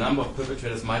 suggests the number of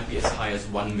perpetrators might be as high as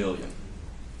 1 million.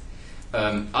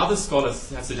 Other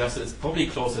scholars have suggested it's probably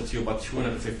closer to about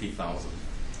 250,000.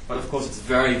 But of course, it's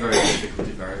very, very difficult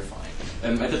to verify.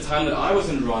 At the time that I was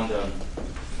in Rwanda,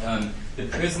 the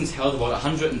prisons held about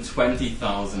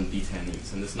 120,000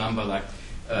 detainees, and this number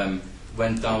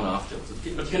went down afterwards.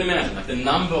 But you can imagine, the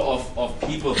number of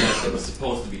people that were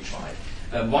supposed to be tried.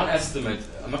 One estimate,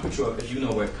 I'm not quite sure if you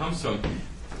know where it comes from,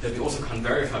 that we also can't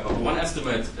verify, but one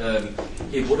estimate,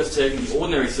 it would have taken the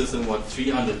ordinary system,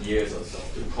 300 years or so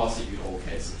to prosecute all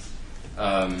cases.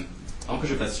 I'm not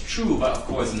sure if that's true, but of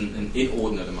course an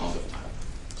inordinate amount of time.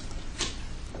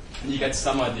 And you get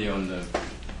some idea on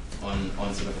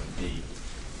sort of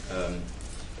the...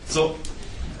 so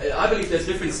I believe there's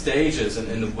different stages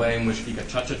in the way in which the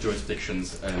Gacaca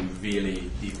jurisdictions really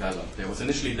developed. There was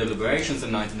initially deliberations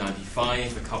in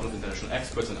 1995, a couple of international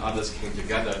experts and others came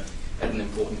together at an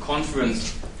important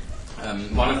conference.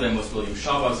 One of them was William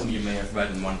Shabas, whom you may have read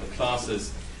in one of the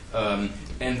classes.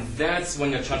 And that's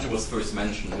when Gacaca was first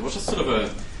mentioned. It was just sort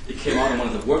of it came out in one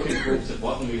of the working groups. It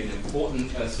wasn't really an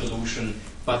important solution,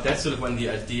 but that's sort of when the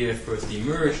idea first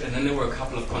emerged. And then there were a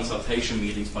couple of consultation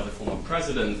meetings by the former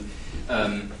president,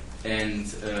 and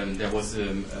there was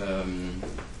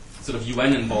sort of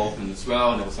UN involvement as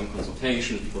well. There was some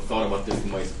consultation. People thought about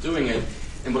different ways of doing it.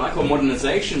 And what I call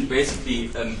modernization basically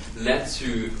led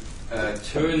to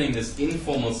turning this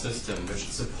informal system, which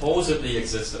supposedly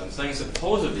existed. I'm saying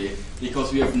supposedly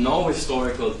because we have no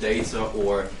historical data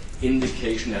or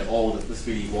indication at all that this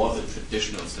really was a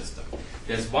traditional system.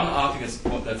 There's one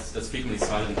article that's frequently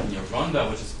cited in Rwanda,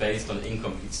 which is based on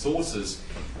incomplete sources.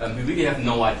 We really have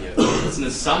no idea. It's an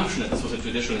assumption that this was a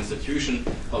traditional institution,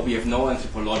 but we have no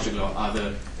anthropological or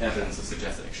other evidence to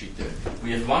suggest it actually did.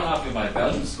 We have one article by a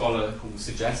Belgian scholar who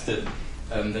suggested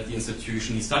that the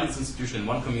institution, he studied this institution in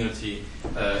one community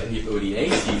in the early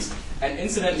 80s, and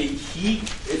incidentally,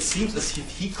 it seems as if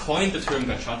he coined the term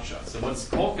Gacaca. So what's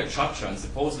called Gacaca and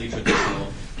supposedly traditional,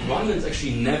 Rwandans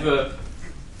actually never,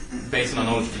 based on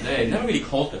our knowledge today, never really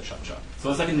called Gacaca. So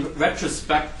it's like a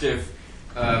retrospective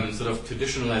sort of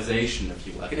traditionalization, if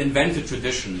you will, like an invented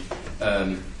tradition,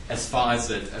 as far as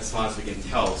we can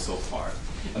tell so far.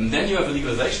 And then you have a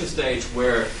legalization stage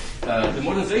where the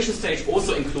modernization stage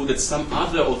also included some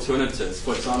other alternatives.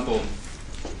 For example,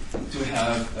 to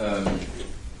have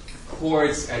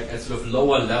courts at sort of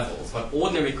lower levels, but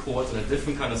ordinary courts in a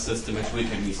different kind of system which will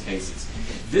take these cases.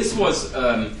 This was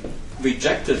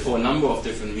rejected for a number of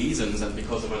different reasons, and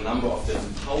because of a number of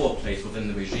different power plays within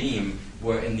the regime,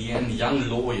 where in the end young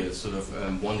lawyers sort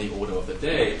of won the order of the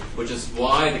day, which is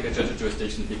why the Gacaca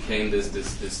jurisdiction became this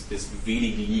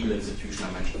really legal institution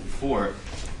I mentioned before.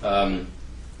 And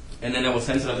then there was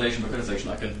centralization, privatization.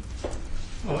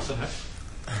 Oh, what the heck?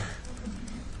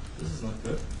 This is not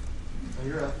good. Oh,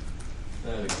 you're up.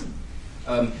 There we go.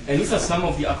 And these are some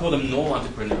of the, I call them normal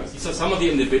entrepreneurs. These are some of the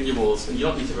individuals, and you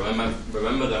don't need to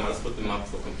remember them, I'll just put them up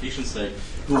for completion's sake,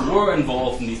 who were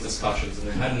involved in these discussions and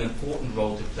who had an important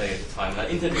role to play at the time. And I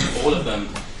interviewed all of them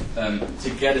to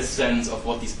get a sense of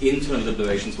what these internal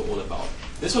deliberations were all about.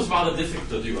 This was rather difficult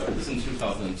to do. I did this in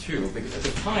 2002 because at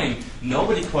the time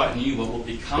nobody quite knew what would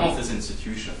become of this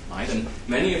institution, right? And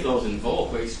many of those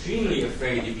involved were extremely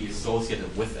afraid to be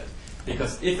associated with it,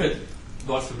 because if it,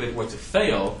 God forbid, were to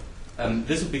fail,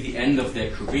 this would be the end of their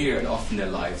career and often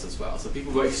their lives as well. So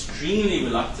people were extremely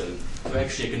reluctant to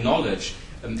actually acknowledge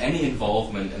any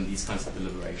involvement in these kinds of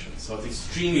deliberations. So it's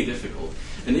extremely difficult.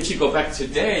 And if you go back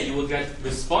today, you will get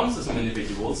responses from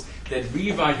individuals that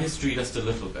rewrite history just a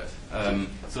little bit.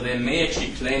 So they may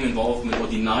actually claim involvement or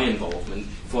deny involvement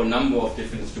for a number of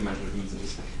different instrumental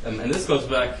reasons. And this goes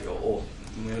back, or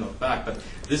maybe not back, but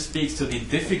this speaks to the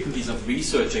difficulties of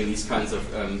researching these kinds of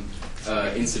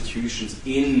institutions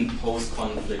in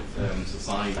post-conflict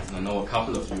societies. And I know a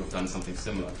couple of you have done something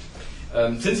similar.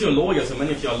 Since you're lawyers, and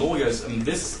many of you are lawyers,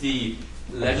 this is the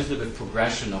legislative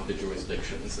progression of the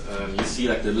jurisdictions. You see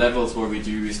like the levels were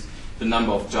reduced, the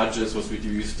number of judges was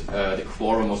reduced, the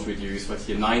quorum was reduced, but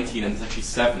here 19 and it's actually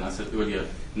 7. I said earlier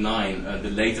 9.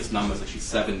 The latest number is actually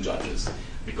 7 judges,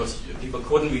 because people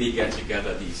couldn't really get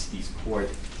together these court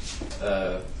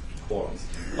quorums.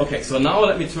 Okay, so now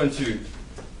let me turn to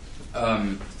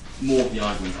more of the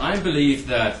arguments. I believe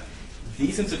that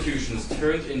these institutions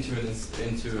turned into an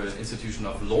institution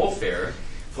of lawfare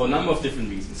for a number of different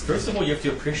reasons. First of all, you have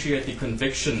to appreciate the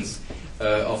convictions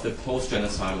of the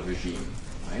post-genocidal regime.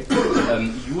 Right?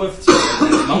 You have to,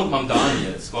 Mahmoud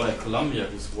Mamdani, a scholar at Columbia,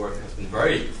 whose work has been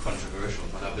very controversial,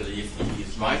 but I believe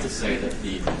he's right to say that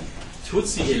the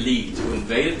Tutsi elite who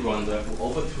invaded Rwanda, who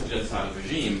overthrew the genocidal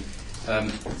regime,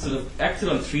 sort of acted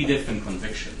on 3 different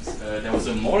convictions. There was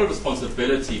a moral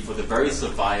responsibility for the very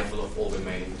survival of all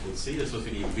remaining Tutsi. This was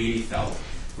really felt.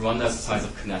 Rwanda is the size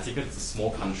of Connecticut. It's a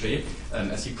small country.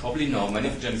 As you probably know, many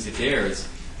of the genocidaires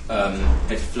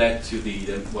had fled to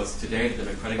what's today the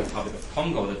Democratic Republic of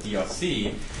Congo, the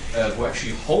DRC, were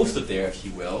actually hosted there, if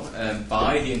you will,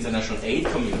 by the international aid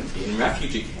community in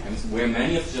refugee camps, where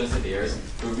many of the genocidaires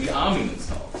were rearming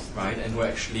themselves, right, and were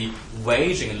actually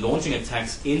waging and launching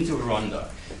attacks into Rwanda.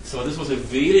 So this was a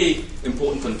really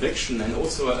important conviction, and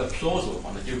also a plausible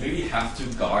one, that you really have to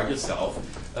guard yourself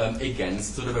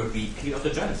against sort of a repeat of the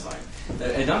genocide.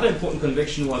 Another important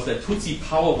conviction was that Tutsi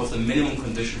power was the minimum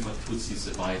condition for Tutsi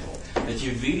survival. That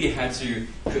you really had to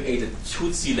create a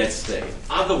Tutsi-led state.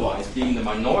 Otherwise, being the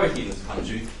minority in this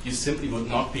country, you simply would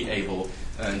not be able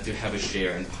to have a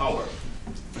share in power.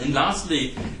 And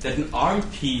lastly, that an armed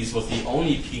peace was the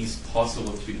only peace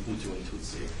possible between Hutu and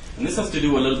Tutsi. And this has to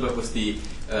do a little bit with the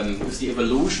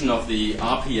evolution of the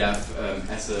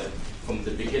RPF from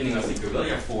the beginning of the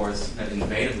guerrilla force that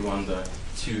invaded Rwanda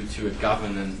to a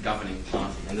governing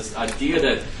party. And this idea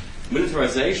that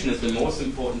militarization is the most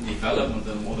important development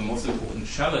or the most important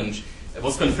challenge, it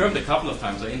was confirmed a couple of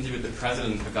times. I interviewed the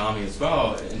President Kagame as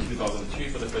well in 2003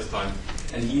 for the first time,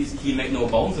 and he made no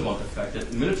bones about the fact that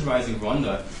militarizing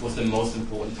Rwanda was the most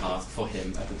important task for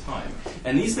him at the time.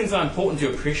 And these things are important to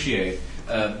appreciate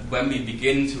when we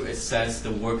begin to assess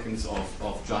the workings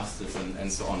of justice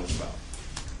and so on as well.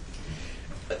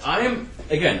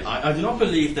 I do not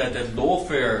believe that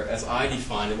lawfare, as I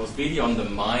define it, was really on the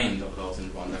mind of those in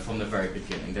Rwanda from the very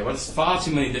beginning. There was far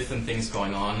too many different things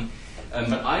going on.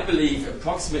 But I believe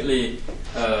approximately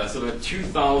sort of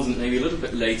 2000, maybe a little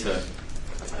bit later,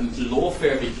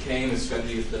 lawfare became a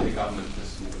strategy that the government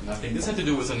pursued. And I think this had to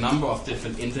do with a number of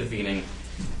different intervening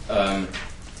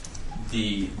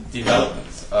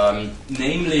developments.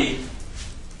 Namely,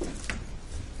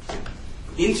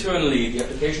 internally, the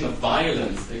application of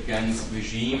violence against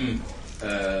regime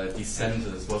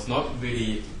dissenters was not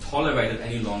really tolerated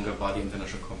any longer by the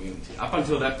international community. Up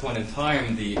until that point in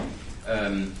time, the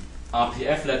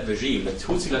RPF-led regime, the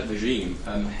Tutsi-led regime,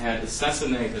 had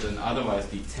assassinated and otherwise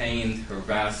detained,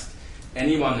 harassed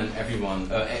anyone and everyone,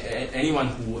 anyone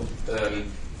who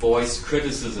voiced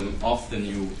criticism of the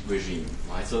new regime.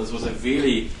 Right? So this was a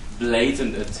really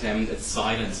blatant attempt at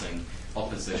silencing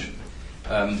opposition.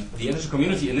 The international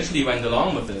community initially went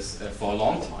along with this for a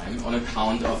long time on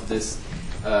account of this,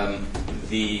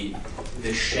 the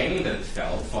shame that it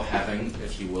felt for having,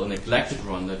 if you will, neglected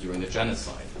Rwanda during the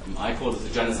genocide. I call this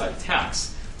the genocide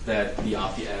tax that the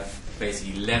RPF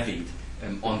basically levied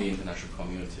on the international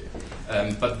community.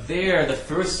 But there, the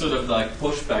first sort of like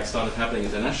pushback started happening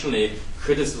internationally.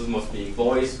 Criticism was being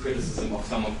voiced, criticism of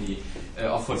some of the,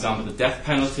 for example, the death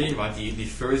penalty, right? The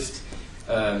first,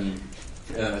 I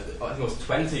think it was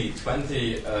 20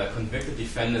 convicted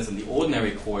defendants in the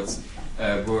ordinary courts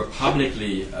were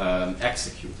publicly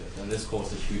executed, and this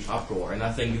caused a huge uproar. And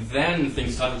I think then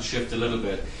things started to shift a little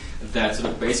bit, that sort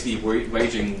of basically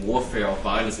waging warfare or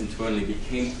violence internally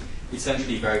became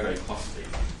essentially very, very costly.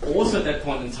 Also at that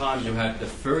point in time, you had the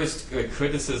first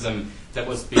criticism that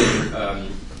was being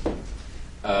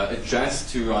addressed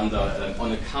to Rwanda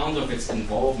on account of its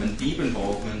involvement, deep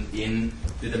involvement in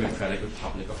the Democratic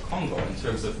Republic of Congo in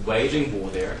terms of waging war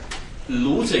there,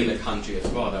 looting the country as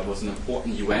well. There was an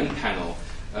important UN panel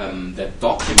that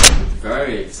documented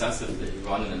very excessively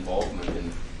Rwandan involvement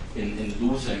in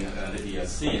looting the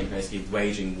DRC and basically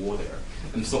waging war there.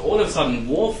 And so all of a sudden,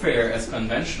 warfare as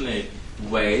conventionally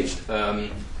waged,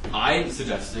 I'm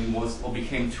suggesting, was or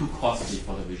became too costly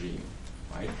for the regime.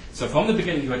 Right? So from the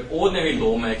beginning, you had ordinary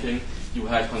lawmaking, you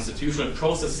had constitutional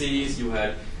processes, you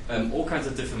had all kinds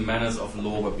of different manners of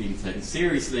law were being taken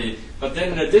seriously, but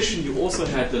then in addition, you also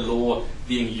had the law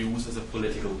being used as a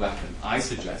political weapon, I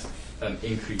suggest,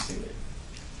 increasingly.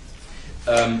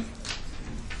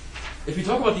 If you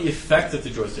talk about the effect of the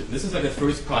jurisdiction, this is like the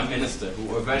first prime minister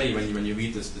who already, when you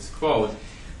read this quote,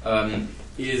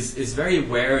 is very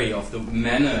wary of the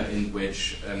manner in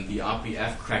which the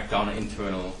RPF cracked down on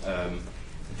internal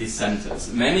dissenters.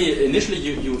 Initially,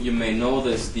 you may know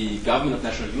this, the government of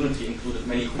national unity included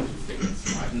many Hutu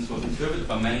figures, right? And this was interpreted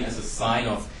by many as a sign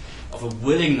of a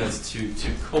willingness to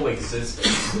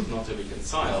coexist and not to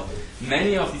reconcile.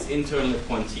 Many of these internal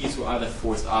appointees were either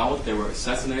forced out, they were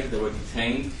assassinated, they were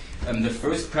detained. The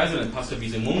first president, Pastor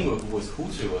Bizimungu, who was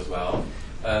Hutu as well,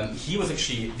 he was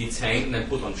actually detained and then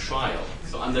put on trial.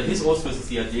 So under his auspices,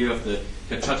 the idea of the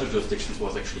Gacaca jurisdictions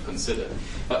was actually considered.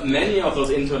 But many of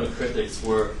those internal critics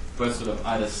were sort of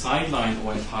either sidelined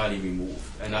or entirely removed.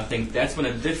 And I think that's when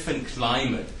a different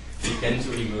climate began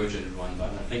to emerge in Rwanda.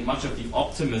 And I think much of the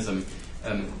optimism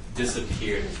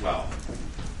disappeared as well.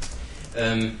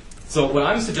 So what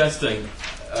I'm suggesting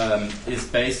is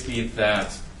basically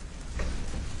that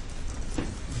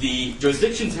the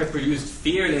jurisdictions have produced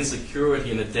fear and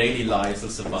insecurity in the daily lives of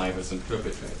survivors and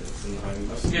perpetrators. And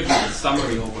I'll just give you a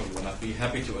summary overview, and I'd be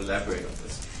happy to elaborate on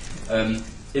this.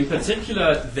 In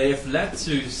particular, they have led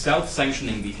to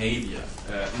self-sanctioning behavior,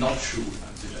 not truth,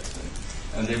 I'm suggesting.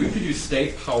 And they reproduce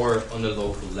state power on the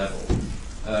local level.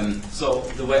 So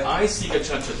the way I see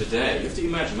Gacaca today, you have to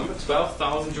imagine, remember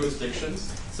 12,000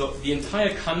 jurisdictions? So the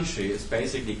entire country is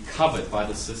basically covered by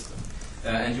the system.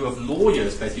 And you have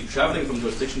lawyers basically traveling from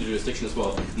jurisdiction to jurisdiction as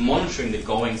well, monitoring the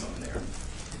goings on there.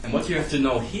 And what you have to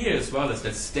know here as well is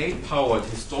that state power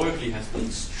historically has been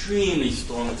extremely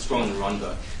strong in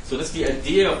Rwanda. So that's the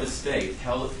idea of the state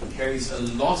carries a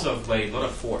lot of weight, a lot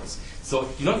of force. So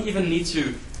you don't even need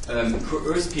to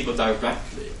coerce people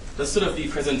directly. That's sort of the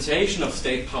presentation of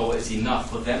state power is enough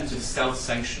for them to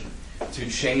self-sanction, to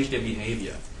change their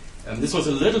behavior. This was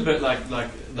a little bit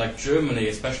like Germany,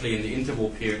 especially in the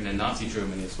interwar period in Nazi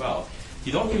Germany as well.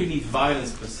 You don't really need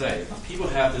violence per se, but people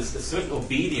have a certain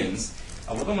obedience.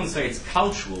 I wouldn't want to say it's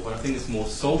cultural, but I think it's more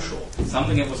social.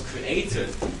 Something that was created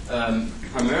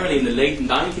primarily in the late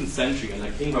 19th century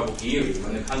under King Rwanda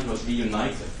when the country was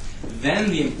reunited. Then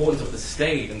the importance of the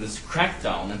state and this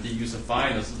crackdown and the use of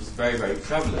violence was very, very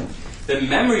prevalent. The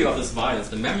memory of this violence,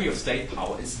 the memory of state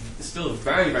power is still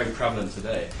very, very prevalent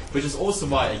today, which is also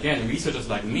why, again, researchers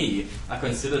like me are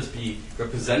considered to be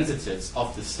representatives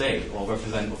of the state or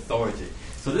represent authority.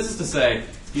 So this is to say,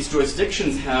 these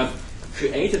jurisdictions have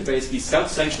created basically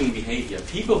self-sanctioning behavior.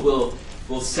 People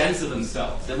will censor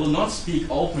themselves. They will not speak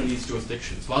openly in these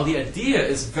jurisdictions. While the idea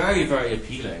is very, very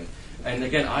appealing, and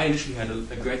again, I initially had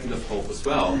a great deal of hope as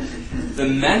well, the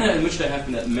manner in which they have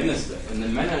been administered and the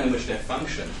manner in which they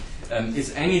function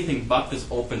is anything but this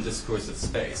open discursive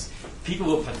space. People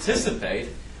will participate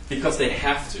because they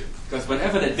have to. Because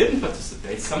whenever they didn't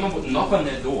participate, someone would knock on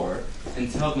their door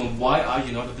and tell them, why are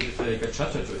you not a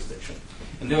Gacaca jurisdiction?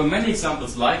 And there were many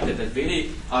examples like that really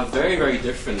are very, very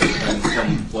different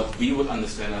from what we would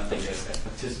understand, I think, as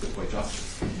participatory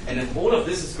justice. And if all of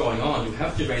this is going on, you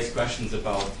have to raise questions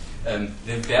about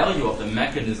the value of the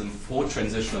mechanism for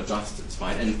transitional justice,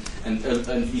 right?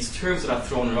 And these terms that are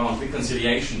thrown around,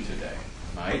 reconciliation today,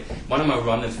 right? One of my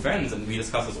Rwandan friends, and we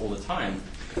discuss this all the time,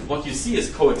 what you see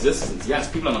is coexistence. Yes,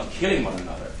 people are not killing one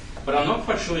another, but I'm not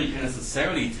quite sure you can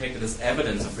necessarily take it as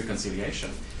evidence of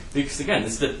reconciliation. Because again,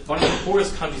 it's one of the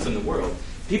poorest countries in the world.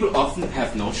 People often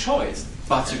have no choice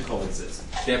but to coexist.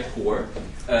 They're poor.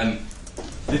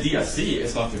 The DRC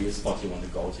is not really a spot you want to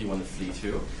go to, you want to flee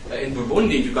to. In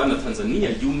Burundi, Uganda,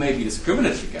 Tanzania, you may be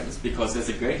discriminated against because there's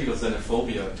a great deal of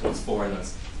xenophobia towards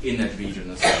foreigners in that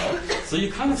region as well. So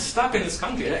you're kind of stuck in this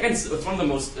country. And again, it's one of the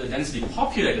most densely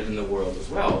populated in the world as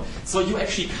well. So you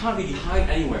actually can't really hide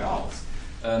anywhere else.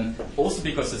 Also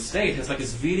because the state has like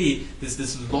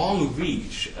this long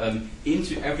reach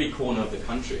into every corner of the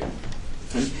country.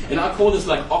 And I call this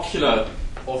like ocular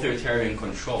authoritarian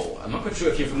control. I'm not quite sure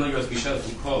if you're familiar with Michel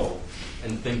Foucault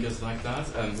and thinkers like that.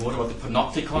 What about the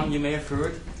panopticon you may have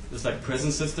heard? This like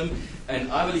prison system.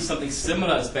 And I believe something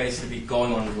similar is basically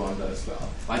going on in Rwanda as well.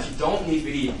 Right? You don't need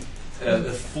really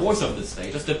the force of the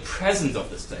state, just the presence of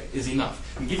the state is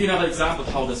enough. I'll give you another example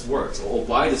of how this works, or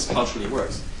why this culturally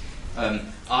works.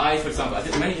 For example, I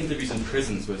did many interviews in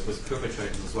prisons with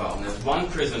perpetrators as well. And there's one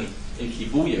prison in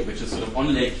Kibuye, which is sort of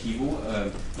on Lake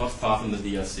Kivu, not far from the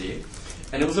DRC.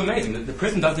 And it was amazing. The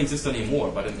prison doesn't exist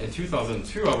anymore, but in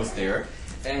 2002 I was there,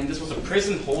 and this was a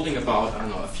prison holding about,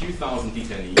 a few thousand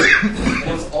detainees. And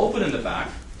it was open in the back,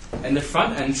 and the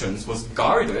front entrance was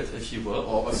guarded, if you will,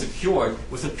 or secured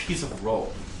with a piece of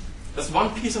rope. That's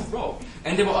one piece of rope.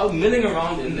 And they were all milling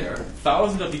around in there,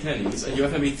 thousands of detainees, and you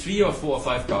have maybe 3 or 4 or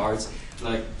 5 guards,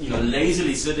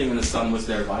 lazily sitting in the sun with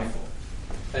their rifle.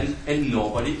 And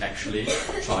nobody actually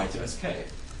tried to escape.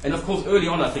 And of course, early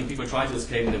on, I think people tried to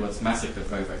escape and they were massacred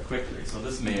very, very quickly. So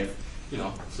this may have,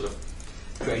 sort of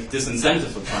create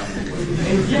disincentives for trying to do it.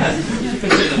 And yeah, you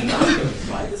consider numbers,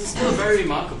 right? This is still very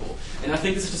remarkable. And I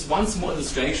think this is just one small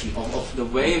illustration of the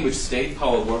way in which state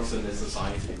power works in this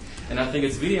society. And I think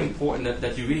it's really important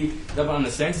that you really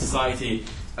understand society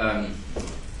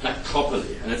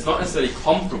properly. And it's not necessarily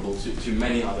comparable to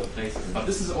many other places. But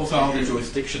this is also how the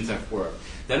jurisdictions have worked.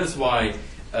 That is why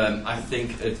I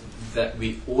think that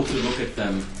we ought to look at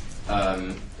them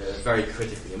very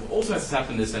critically. And what also has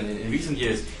happened is that in recent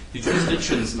years, the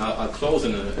jurisdictions, and I'll close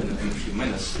in a few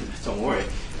minutes, don't worry,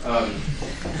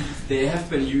 they have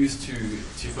been used to,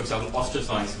 for example,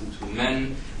 ostracize Hutu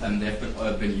men, and they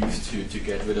have been used to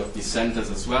get rid of dissenters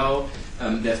as well.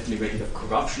 There's been a great deal of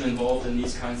corruption involved in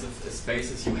these kinds of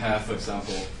spaces. You have, for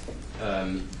example,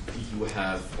 you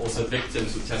have also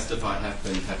victims who testified have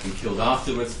been killed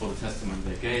afterwards for the testimony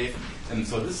they gave. And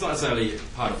so this is not necessarily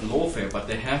part of lawfare, but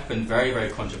they have been very, very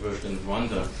controversial in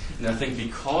Rwanda. And I think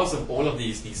because of all of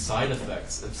these side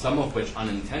effects, some of which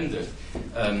unintended,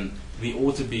 we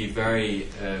ought to be very,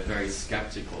 very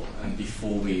skeptical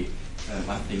before we,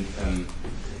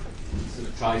 sort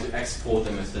of try to export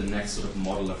them as the next sort of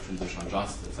model of transitional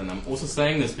justice. And I'm also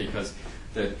saying this because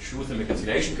the Truth and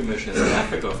Reconciliation Commission in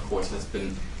Africa, of course, has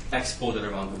been exported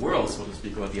around the world, so to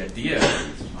speak, about the idea of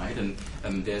it, right?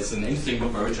 And there's an interesting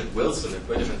book by Richard Wilson, a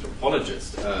British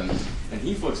anthropologist, and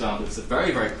he, for example, is a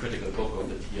very, very critical book of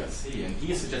the TRC, and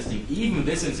he is suggesting even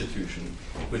this institution,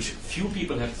 which few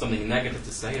people have something negative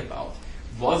to say about,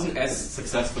 wasn't as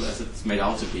successful as it's made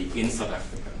out to be in South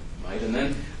Africa, right? And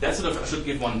then that sort of should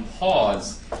give one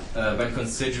pause when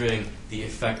considering the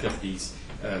effect of these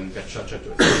Gacaca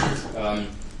jurisdictions.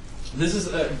 This is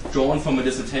drawn from a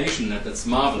dissertation that's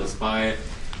marvelous by a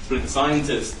political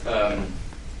scientist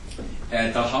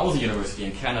at Dalhousie University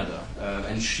in Canada.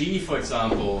 And she, for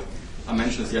example, I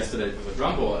mentioned this yesterday with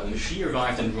Drumbo, and she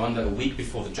arrived in Rwanda a week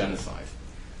before the genocide,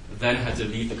 then had to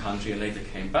leave the country and later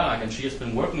came back. And she has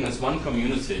been working in this one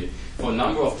community for a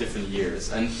number of different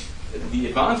years. And the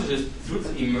advantage is, through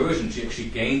the immersion, she actually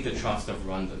gained the trust of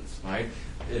Rwandans, right?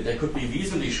 They could be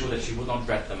reasonably sure that she would not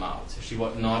rat them out. She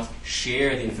would not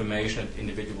share the information that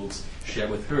individuals share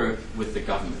with her with the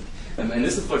government. And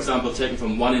this is, for example, taken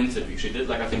from one interview. She did,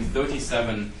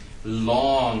 37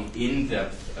 long,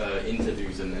 in-depth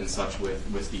interviews and such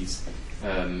with these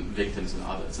victims and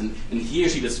others. And here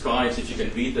she describes, if you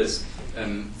can read this,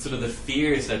 sort of the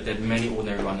fears that many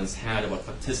ordinary Rwandans had about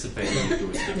participating in the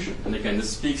jurisdiction. And again, this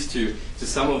speaks to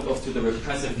the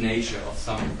repressive nature of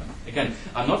some of them. Again,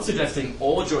 I'm not suggesting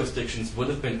all jurisdictions would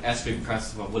have been as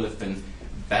repressive or would have been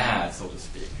bad, so to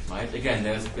speak. Right? Again,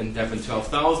 there have been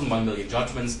 12,000, 1 million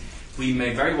judgments. We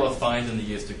may very well find in the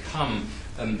years to come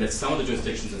that some of the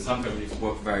jurisdictions in some communities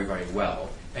work very, very well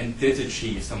and did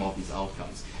achieve some of these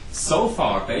outcomes. So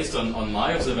far, based on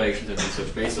my observations and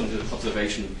research, based on the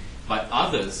observation by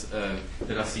others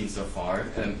that I've seen so far,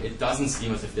 it doesn't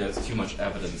seem as if there's too much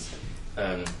evidence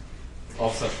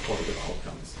of such positive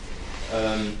outcomes.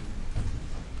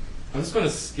 I'm just going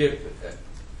to skip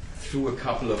through a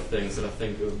couple of things that I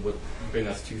think would bring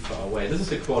us too far away. This is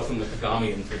a quote from the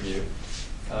Kagame interview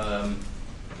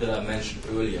that I mentioned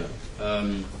earlier.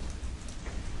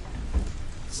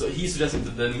 So he suggested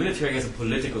that the military has a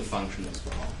political function as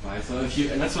well, right? So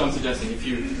and that's what I'm suggesting. If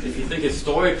you think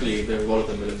historically the role of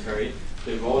the military,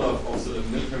 the role of sort of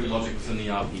military logic within the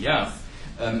RPF,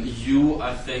 you,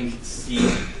 I think, see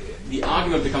the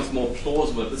argument becomes more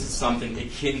plausible that this is something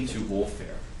akin to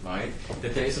warfare, right?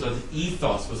 That there is sort of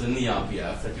ethos within the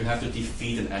RPF that you have to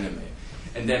defeat an enemy.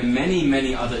 And there are many,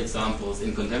 many other examples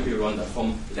in contemporary Rwanda,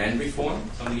 from land reform,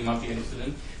 something you might be interested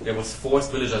in. There was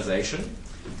forced villagization.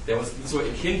 There was sort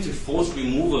of akin to forced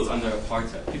removals under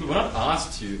apartheid. People were not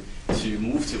asked to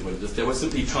move to villages. They were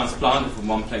simply transplanted from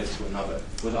one place to another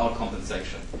without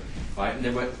compensation. Right? And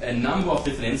there were a number of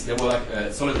different instances. There were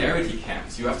like solidarity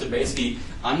camps. You have to basically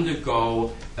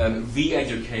undergo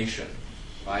re-education.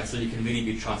 Right? So you can really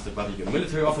be trusted, whether you're a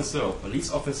military officer or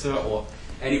police officer or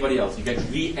anybody else. You get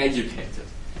re-educated.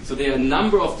 So there are a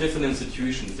number of different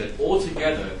institutions that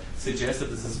altogether suggest that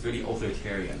this is really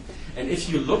authoritarian. And if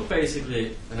you look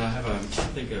basically, and I have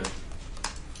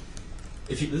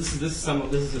this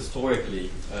is historically,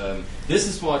 this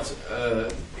is what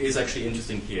is actually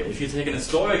interesting here. If you take an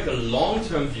historical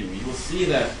long-term view, you will see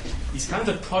that these kinds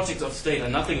of projects of state are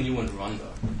nothing new in Rwanda.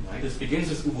 Right? This begins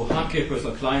with Ubuhake,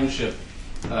 personal clientship,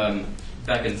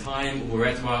 back in time,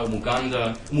 Uburetwa,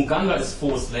 Umuganda. Umuganda is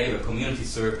forced labor, community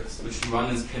service, which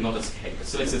Rwandans cannot escape. It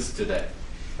still exists today.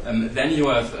 Then you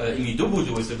have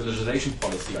Imidubudu, is the villagization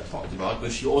policy I talked about,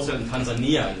 which you also had in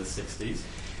Tanzania in the 60s.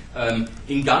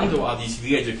 Ingando are these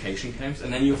re-education camps,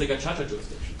 and then you have the Gacaca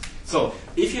jurisdictions. So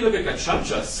if you look at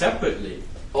Gacaca separately,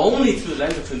 only through the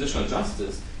lens of transitional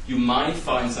justice, you might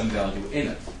find some value in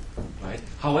it. Right?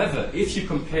 However, if you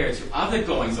compare it to other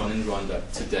goings-on in Rwanda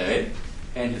today,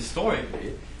 and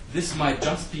historically, this might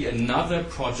just be another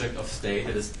project of state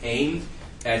that is aimed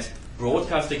at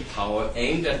broadcasting power,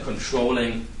 aimed at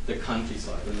controlling the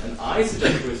countryside. And I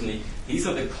suggest personally, these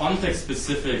are the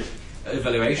context-specific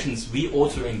evaluations we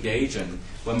ought to engage in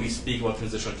when we speak about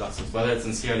transitional justice, whether it's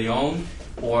in Sierra Leone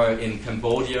or in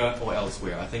Cambodia or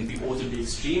elsewhere. I think we ought to be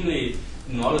extremely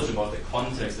knowledgeable about the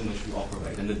context in which we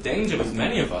operate. And the danger with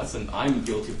many of us, and I'm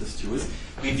guilty of this too, is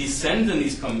we descend into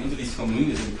these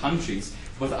communities and countries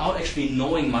without actually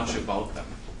knowing much about them.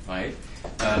 Right?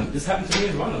 This happened to me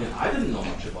in Rwanda. I mean, I didn't know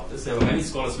much about this. There were many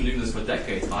scholars who were doing this for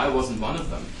decades. I wasn't one of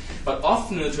them. But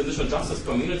often in the transitional justice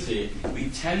community, we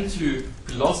tend to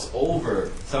gloss over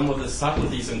some of the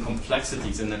subtleties and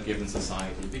complexities in a given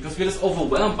society because we're just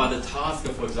overwhelmed by the task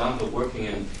of, for example, working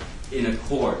in a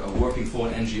court or working for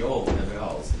an NGO or whatever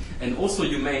else. And also,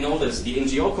 you may notice the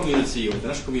NGO community or the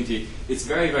international community is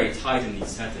very, very tight in these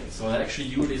settings. So that actually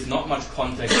usually is not much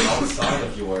context outside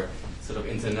of your sort of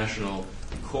international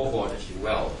cohort, if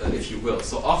you will.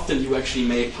 So often you actually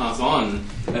may pass on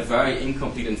a very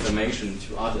incomplete information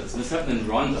to others. This happened in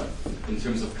Rwanda in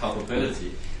terms of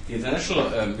culpability. The international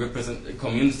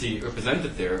community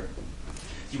represented there,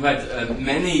 you had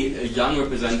many young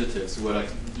representatives who were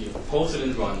posted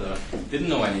in Rwanda, didn't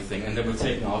know anything, and they were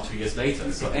taken out 2 years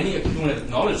later. So any accumulated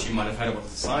knowledge you might have had about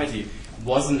society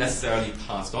wasn't necessarily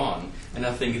passed on. And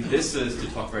I think this is, to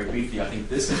talk very briefly, I think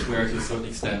this is where, to a certain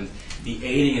extent, the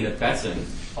aiding and abetting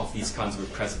of these kinds of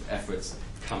repressive efforts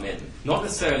come in. Not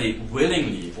necessarily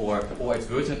willingly or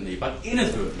advertently, but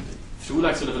inadvertently, through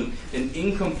like sort of an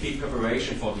incomplete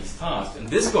preparation for these tasks. And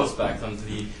this goes back onto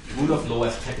the rule of law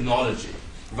as technology,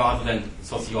 rather than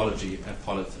sociology and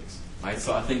politics. Right?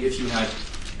 So I think if we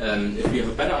have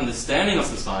a better understanding of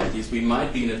societies, we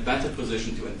might be in a better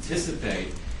position to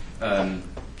anticipate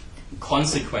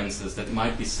consequences that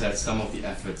might beset some of the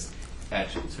efforts at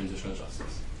transitional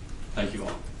justice. Thank you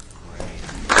all.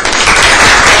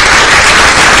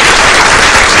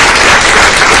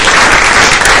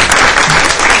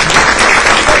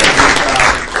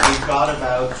 We've got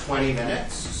about 20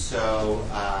 minutes, so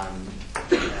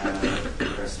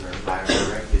Professor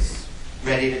Meierhenrich is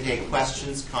ready to take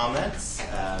questions, comments.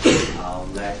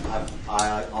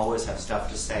 I always have stuff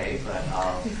to say, but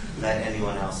I'll let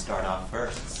anyone else start off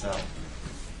first. So,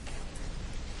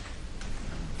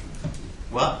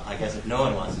 well, I guess if no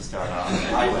one wants to start off,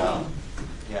 I will.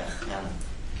 Yeah,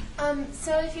 Anna.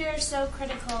 So if you're so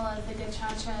critical of the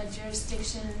Gacaca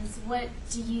jurisdictions, what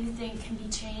do you think can be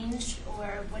changed,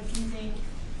 or what do you think,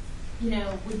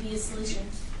 would be a solution?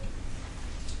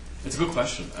 It's a good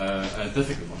question, a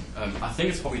difficult one. I think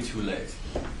it's probably too late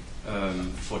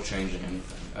for changing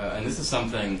anything. And this is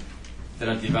something that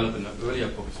I developed in an earlier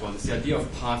book as well. It's the idea of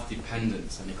path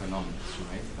dependence in economics,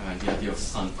 right? And the idea of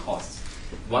sunk costs.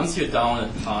 Once you're down a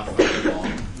path for too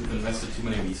long, you've invested too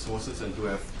many resources and you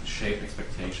have shaped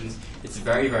expectations, it's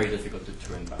very, very difficult to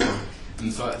turn back.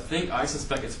 And so I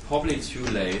suspect it's probably too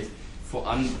late for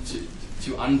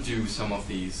to undo some of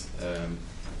these,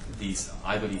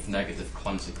 I believe, negative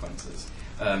consequences.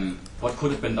 What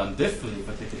could have been done differently, if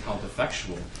I take the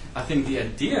counterfactual? I think the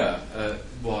idea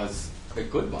was a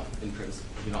good one in principle.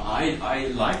 I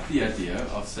like the idea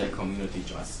of, say, community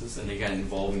justice, and again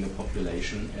involving the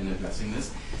population in addressing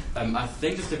this. I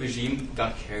think that the regime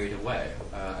got carried away,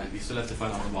 and we still have to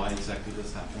find out why exactly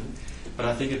this happened. But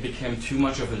I think it became too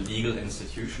much of a legal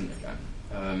institution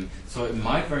again. So it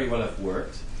might very well have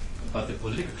worked, but the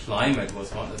political climate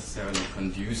was not necessarily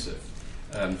conducive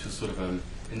to sort of an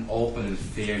open and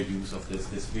fair use of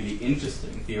this really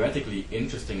interesting, theoretically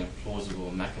interesting and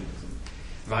plausible mechanism.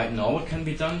 Right now, what can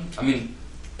be done? I mean,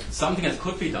 something that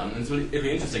could be done, and it's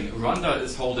really interesting. Rwanda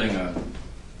is holding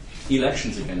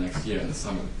elections again next year in the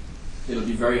summer. It'll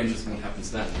be very interesting what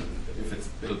happens then.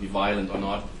 If it'll be violent or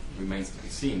not remains to be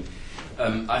seen.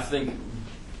 I think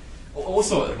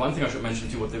also one thing I should mention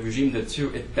too, what the regime did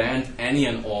too, it banned any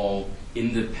and all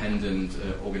independent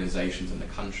organizations in the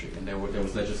country, and there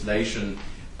was legislation.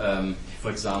 For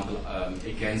example,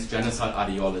 against genocide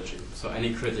ideology. So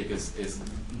any critic is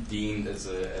deemed as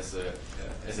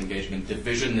engaging in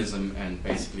divisionism and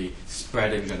basically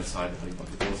spreading genocide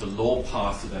ideology. There was a law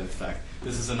passed to that effect.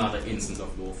 This is another instance of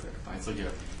lawfare, right? So you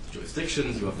have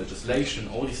jurisdictions, you have legislation,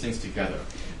 all these things together.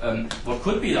 What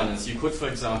could be done is you could, for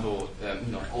example,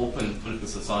 open political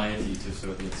society to a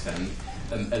certain extent,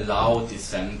 allow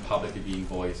dissent publicly being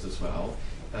voiced as well.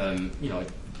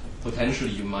 Potentially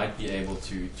you might be able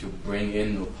to bring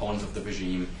in opponents of the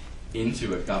regime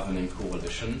into a governing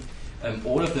coalition.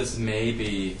 All of this may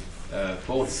be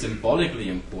both symbolically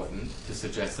important to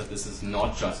suggest that this is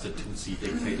not just a Tutsi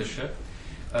dictatorship,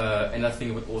 and I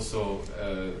think it would also,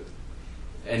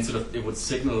 it would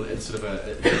signal sort of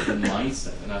a different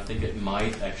mindset, and I think it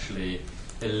might actually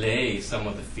allay some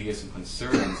of the fears and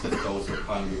concerns that those who are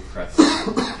currently oppressed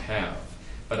have.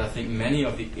 But I think many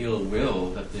of the ill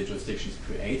will that the jurisdictions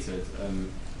created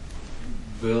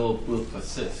will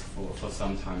persist for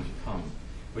some time to come.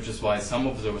 Which is why some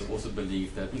observers also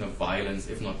believe that violence,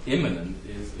 if not imminent,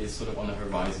 is sort of on the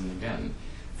horizon again.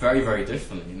 Very, very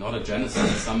differently. Not a genocide.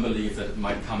 Some believe that it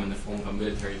might come in the form of a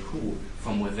military coup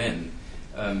from within,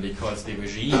 because the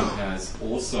regime has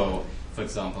also, for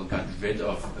example, got rid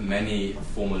of many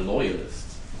former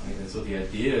loyalists. Right? And so the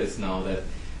idea is now that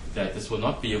this will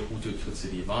not be a Hutu-Tutsi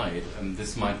divide.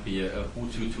 This might be a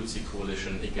Hutu-Tutsi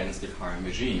coalition against the current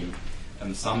regime.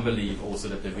 Some believe also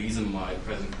that the reason why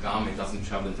President Kagame doesn't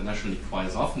travel internationally quite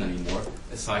as often anymore,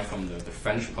 aside from the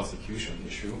French prosecution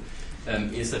issue,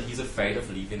 is that he's afraid of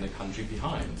leaving the country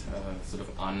behind,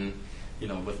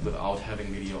 without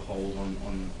having really a hold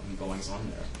on goings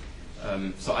on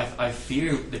there. So I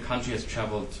fear the country has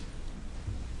traveled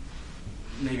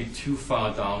maybe too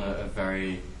far down a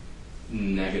very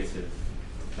negative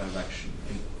direction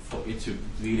for it to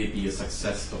really be a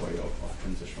success story of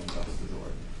transitional justice.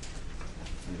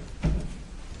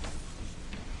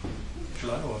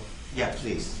 Shall I? Or? Yeah,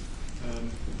 please.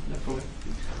 Go ahead.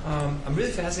 I'm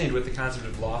really fascinated with the concept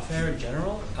of lawfare in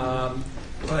general,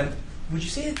 but would you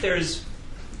say that there's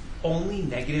only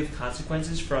negative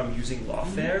consequences from using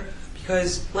lawfare?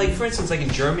 Because, for instance, in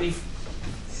Germany,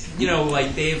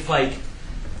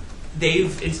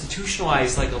 they've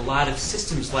institutionalized a lot of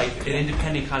systems, like an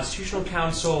independent constitutional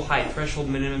council, high threshold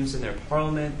minimums in their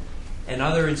parliament, and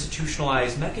other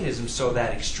institutionalized mechanisms so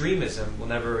that extremism will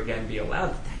never again be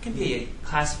allowed. That can be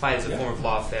classified as a form of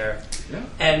lawfare. Yeah.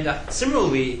 And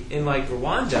similarly, in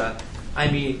Rwanda,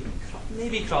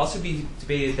 maybe it could also be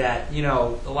debated that, a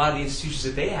lot of the institutions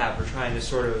that they have are trying to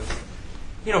sort of,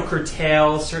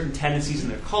 curtail certain tendencies in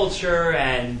their culture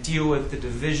and deal with the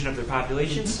division of their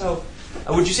population. So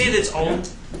would you say that it's all...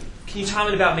 Can you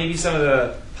comment about maybe some of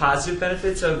the positive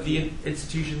benefits of the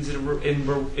institutions in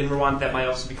Rwanda that might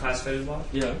also be classified as law?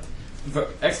 Yeah,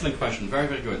 excellent question. Very,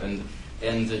 very good.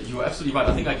 And you're absolutely right.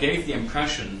 I think I gave the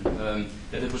impression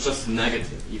that it was just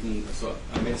negative. Even so,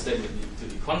 I made a statement to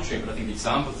the contrary, but I think the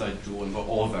examples I drew were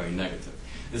all very negative.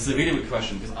 This is a really good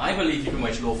question because I believe you can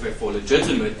wage lawfare for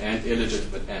legitimate and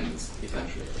illegitimate ends,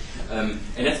 essentially. And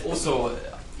that's also,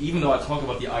 even though I talk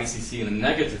about the ICC in a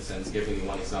negative sense, giving you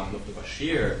one example of the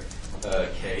Bashir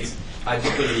case, I do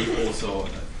believe also,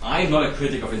 I'm not a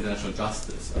critic of international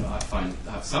justice. I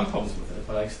have some problems with it,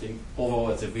 but I think overall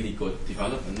it's a really good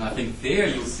development. And I think there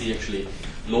you'll see actually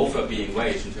lawfare being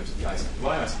waged in terms of the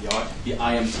ICTR, the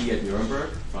IMT at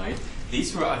Nuremberg, right?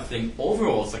 These were, I think,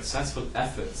 overall successful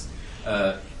efforts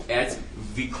at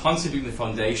reconstituting the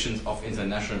foundations of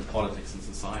international politics and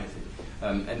society.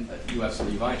 And you're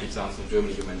absolutely right, the examples of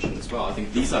Germany you mentioned as well. I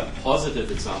think these are positive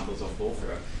examples of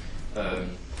lawfare.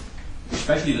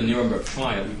 Especially the Nuremberg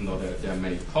trial, even though there are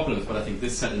many problems, but I think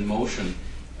this set in motion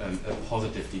a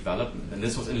positive development. And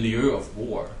this was in lieu of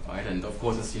war, right? And of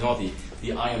course, as you know, the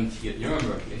IMT at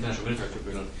Nuremberg, the International Military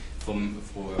Tribunal,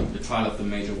 for the trial of the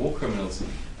major war criminals,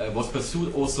 was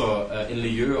pursued also in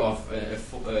lieu of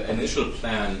an initial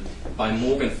plan by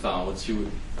Morgenthau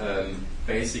to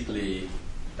basically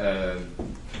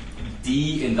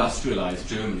de-industrialize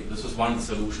Germany. This was one of the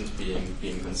solutions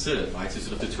being considered, right?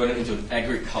 To turn it into an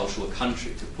agricultural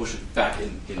country, to push it back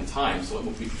in time, so it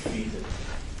would be defeated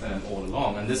all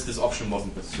along. And this option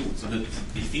wasn't pursued. So the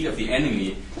defeat of the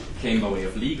enemy came by way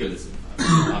of legalism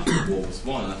after the war was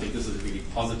won. And I think this is a really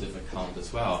positive account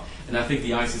as well. And I think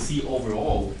the ICC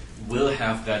overall will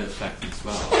have that effect as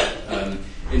well.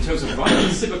 In terms of Rwanda,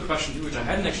 this is a good question which I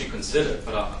hadn't actually considered,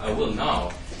 but I will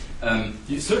now.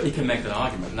 You certainly can make that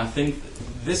argument, and I think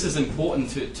this is important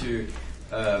to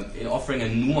in offering a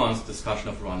nuanced discussion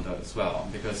of Rwanda as well,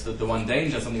 because the one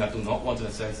danger, something I do not want to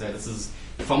necessarily say, this is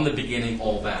from the beginning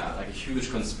all bad, like a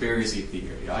huge conspiracy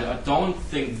theory. I don't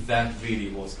think that really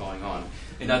was going on,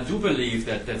 and I do believe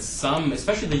that some,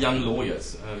 especially the young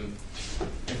lawyers,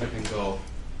 if I can go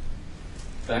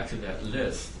back to that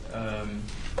list. Let me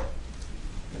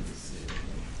see.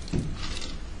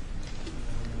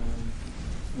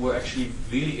 Were actually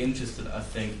really interested, I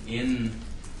think, in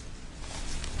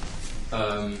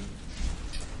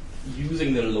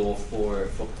using the law for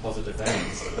positive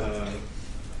ends.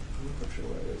 I'm not sure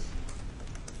where it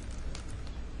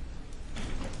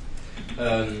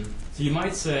is. So you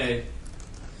might say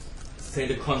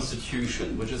the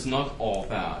Constitution, which is not all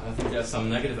bad. I think there's some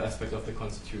negative aspect of the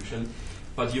Constitution,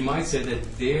 but you might say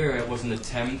that there was an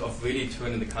attempt of really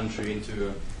turning the country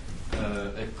into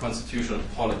a constitutional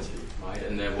polity. Right?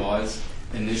 And there was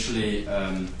initially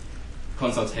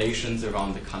consultations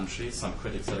around the country. Some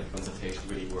critics said the consultations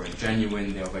really weren't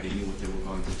genuine. They already knew what they were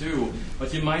going to do.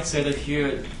 But you might say that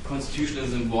here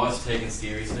constitutionalism was taken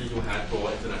seriously. You had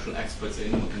brought international experts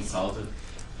in who consulted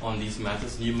on these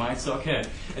matters. And you might say, okay,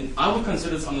 and I would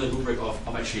consider this under the rubric of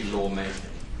actually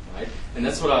lawmaking. Right? And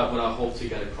that's what I hope to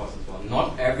get across as well.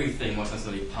 Not everything was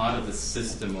necessarily part of the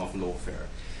system of lawfare.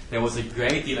 There was a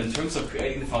great deal in terms of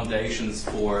creating the foundations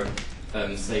for,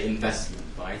 say, investment,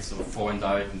 right? So foreign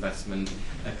direct investment,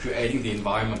 creating the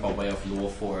environment by way of law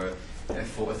for a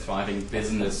thriving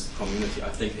business community. I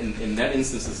think in that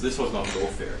instance, this was not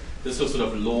lawfare. This was sort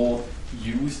of law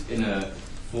used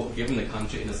for giving the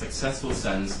country in a successful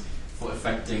sense for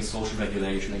affecting social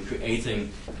regulation and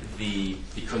creating the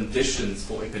conditions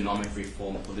for economic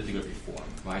reform, political reform,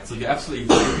 right? So you're absolutely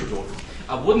right, your daughter.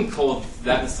 I wouldn't call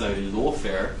that necessarily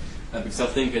lawfare, because I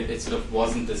think it sort of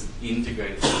wasn't this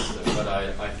integrated system. But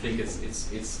I think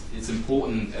it's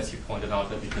important, as you pointed out,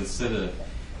 that we consider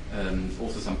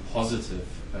also some positive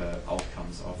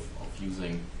outcomes of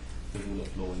using the rule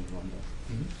of law in Rwanda.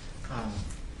 Mm-hmm.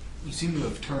 You seem to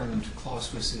have turned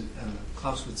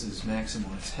Clausewitz's maxim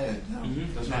on its head.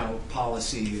 Now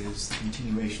policy is the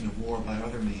continuation of war by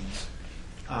other means.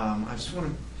 I just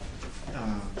want to,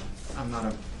 I'm not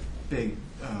a big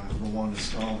Rwanda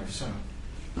scholar, so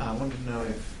I wanted to know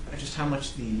just how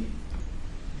much the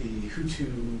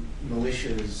Hutu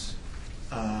militias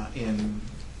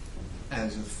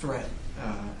as a threat,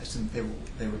 since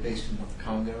they were based in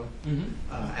Congo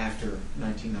after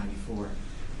 1994,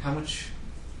 how much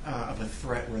of a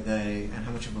threat were they, and how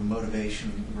much of a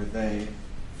motivation were they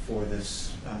for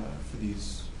these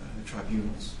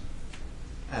tribunals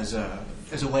as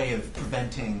a way of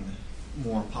preventing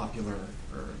more popular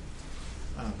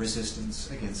resistance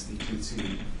against the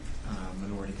Tutsi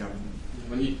minority government?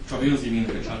 When you tribunals, you mean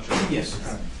the Gacaca? Yes.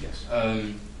 Yes.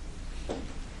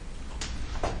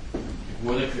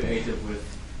 Were they created with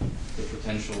the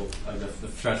potential, the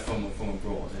threat from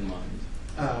abroad in mind?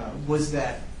 Was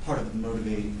that part of the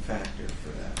motivating factor for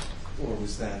that, or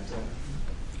was that?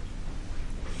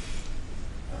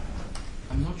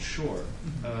 I'm not sure.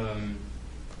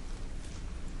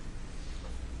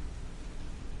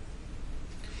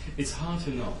 It's hard to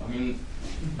know. I mean,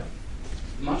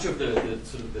 much of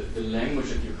the language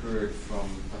that you heard from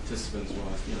participants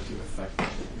was, to effect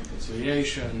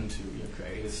reconciliation, to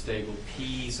create a stable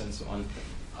peace, and so on.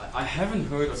 I haven't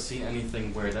heard or seen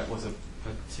anything where that was a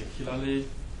particularly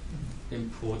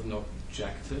important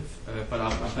objective, but I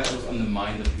bet it was on the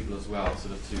mind of people as well.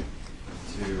 Sort of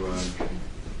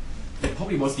it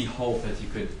probably was the hope that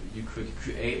you could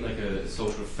create like a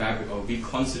social fabric or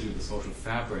reconstitute the social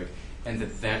fabric, and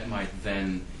that might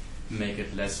then make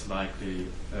it less likely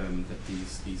that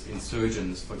these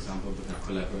insurgents, for example, would have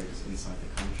collaborators inside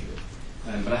the country.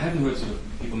 But I haven't heard sort of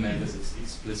people make this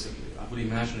explicitly. I would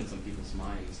imagine it's on people's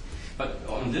minds. But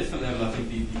on a different level, I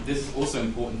think this is also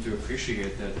important to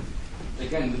appreciate that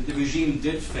again, the regime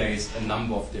did face a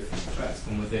number of different threats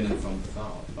from within and from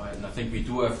without, right? And I think we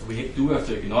do have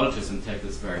to acknowledge this and take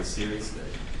this very seriously.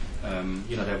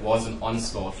 There was an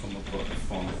onslaught from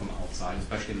outside,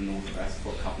 especially in the Northwest, for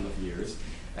a couple of years,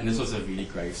 and this was a really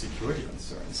grave security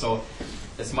concern. So,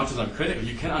 as much as I'm critical,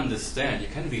 you can understand, you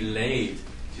can relate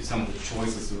to some of the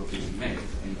choices that were being made,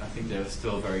 and I think they're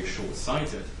still very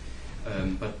short-sighted.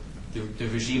 But the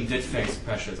regime did face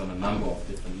pressures on a number of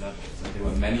different levels, and there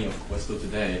were many, of course, still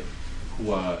today, who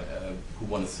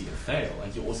want to see it fail.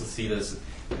 And you also see this,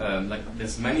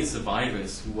 there's many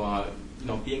survivors who are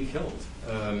being killed.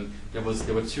 There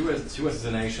were two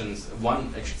assassinations,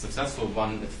 one actually successful,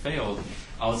 one that failed,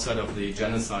 outside of the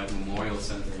Genocide Memorial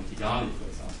Center in Kigali, for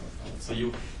example. So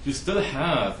you still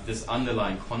have this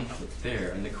underlying conflict there,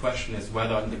 and the question is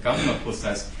whether the government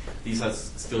says these are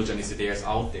still genocidaires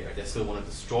out there, they still want to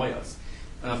destroy us.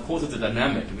 And of course it's a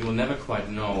dynamic, and we will never quite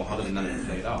know how the dynamic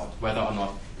played out, whether or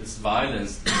not this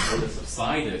violence would have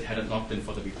subsided had it not been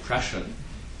for the repression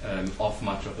of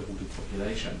much of the Hutu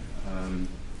population. I'm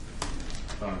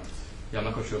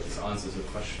not quite sure if this answers your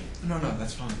question. No,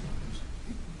 that's fine.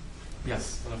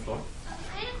 Yes, on the floor.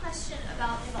 I had a question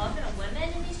about the involvement of women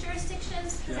in these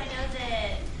jurisdictions, because I know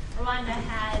that Rwanda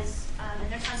has, in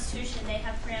their constitution, they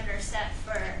have parameters set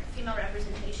for female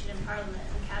representation in parliament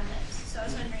and cabinet. So I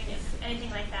was wondering if anything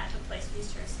like that took place in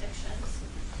these jurisdictions.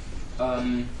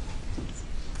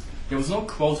 There was no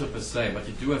quota per se, but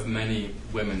you do have many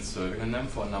women serving in them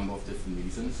for a number of different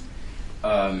reasons.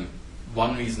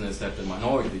 One reason is that the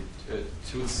minority,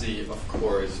 Tutsi, of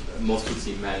course, most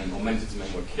Tutsi men, or many Tutsi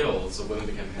men were killed, so women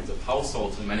became heads of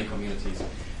households in many communities.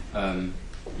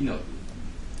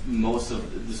 Most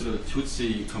of the sort of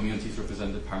Tutsi communities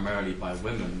represented primarily by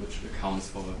women, which accounts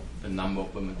for the number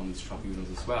of women on these tribunals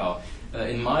as well.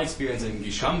 In my experience in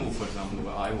Gishambu, for example,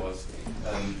 where I was,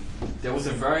 there was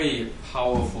a very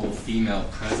powerful female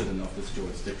president of this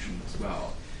jurisdiction as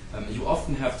well. You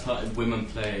often have women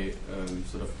play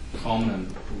sort of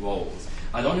prominent roles.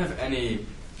 I don't have any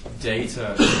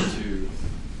data to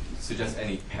suggest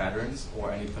any patterns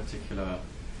or any particular,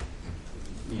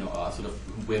 sort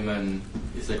of women.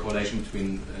 Is there a correlation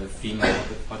between female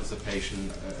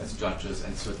participation as judges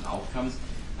and certain outcomes?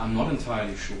 I'm not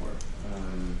entirely sure.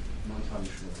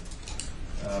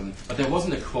 But there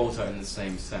wasn't a quota in the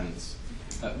same sense.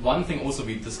 One thing also,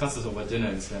 we discussed this over dinner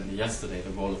incidentally yesterday, the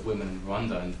role of women in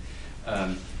Rwanda,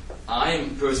 and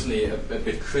I'm personally a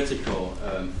bit critical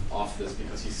of this,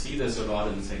 because you see this a lot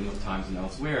in the New York Times and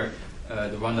elsewhere.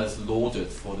 The Rwanda is lauded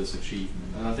for this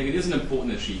achievement, and I think it is an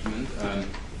important achievement,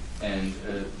 and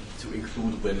to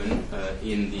include women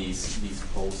in these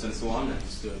posts and so on, and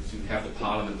to have the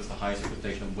parliament with the highest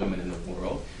representation of women in the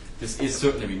world. This is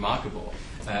certainly remarkable,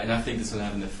 and I think this will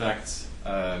have an effect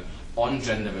on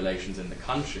gender relations in the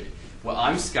country. What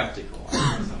I'm skeptical,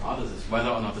 and some others, is whether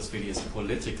or not this really is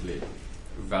politically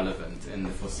relevant in the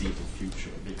foreseeable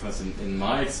future. Because in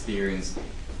my experience,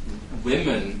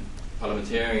 women,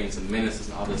 parliamentarians and ministers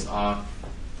and others, are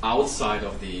outside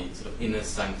of the sort of inner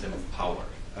sanctum of power.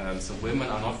 So women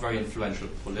are not very influential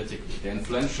politically. They're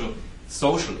influential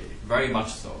socially, very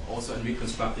much so. Also in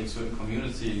reconstructing certain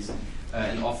communities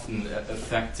and often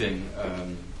affecting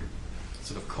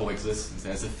sort of coexistence.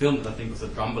 There's a film that I think was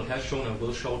at Rumble has shown and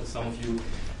will show to some of you,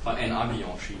 Anne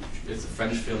Abillon. It's a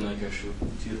French filmmaker who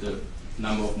did a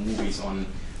number of movies on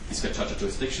these Gacaca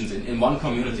jurisdictions in one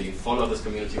community, follow this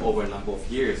community over a number of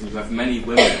years, and you have many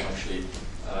women who actually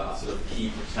are sort of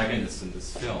key protagonists in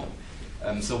this film.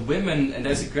 So women, and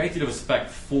there's a great deal of respect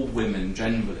for women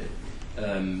generally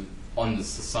on the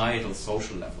societal,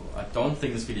 social level. I don't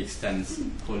think this really extends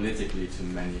politically to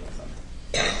many of them.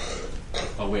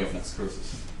 By way of an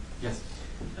excursus. Yes?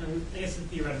 I guess a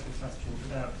theoretical question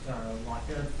about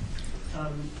Lawfare.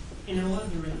 In a lot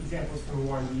of the examples from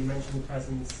Rwanda, you mentioned the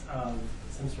presence of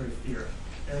some sort of fear.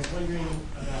 And I was wondering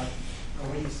about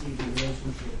what you see the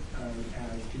relationship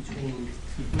as between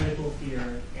political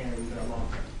fear and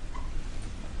Lawfare.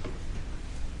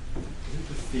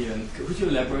 Fear. Could you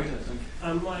elaborate, I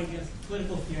think? Well, I guess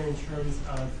political fear in terms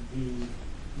of the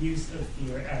use of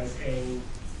fear as a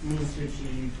means to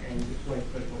achieve and deploy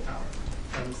political power.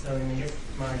 So I guess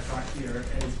my thought here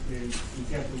is with the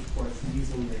example, of course,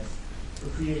 using this, or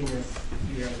creating this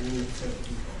fear as a means to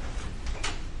control.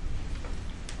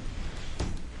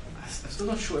 I'm still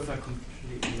not sure if I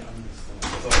completely understand.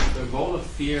 So the role of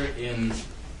fear in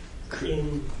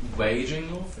waging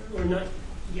lawfare? Or not,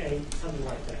 yeah, something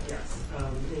like that, yes.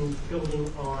 In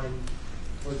building on,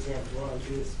 for example,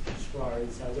 judicial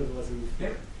liberalism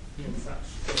and such.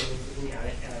 So looking at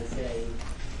it as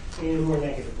in a more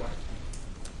negative way,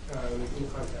 in the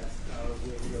context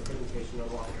of your presentation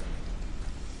of Lawfare.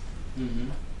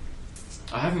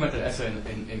 I haven't read that essay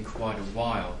in quite a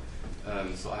while,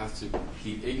 so I have to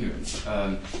keep ignorant.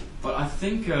 But I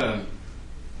think, I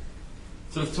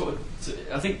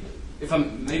think,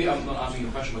 maybe I'm not answering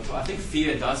the question, but I think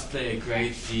fear does play a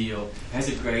great deal, has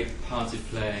a great part to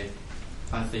play,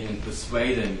 I think, in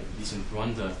persuading, at least in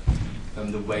Rwanda,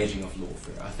 the waging of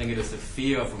lawfare. I think it is the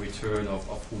fear of a return of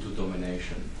Hutu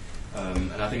domination.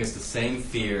 And I think it's the same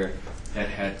fear that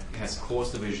has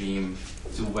caused the regime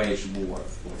to wage war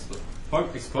for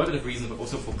exploitative reasons, but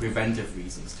also for preventive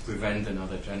reasons, to prevent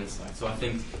another genocide. So I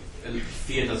think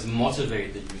fear does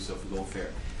motivate the use of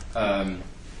lawfare.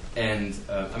 And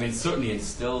it certainly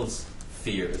instills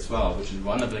fear as well, which in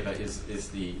Rwanda is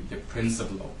the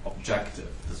principal objective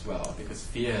as well, because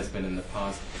fear has been in the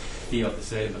past, fear of the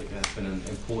state has been an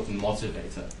important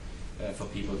motivator for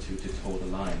people to toe the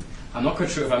line. I'm not quite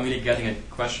sure if I'm really getting a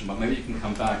question, but maybe you can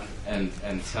come back and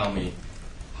tell me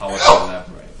how I can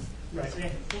elaborate. Right. I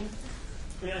think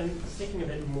I'm thinking of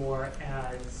it more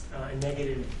as a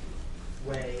negative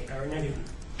way, or a negative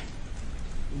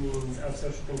means of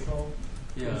social control.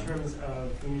 Yeah. In terms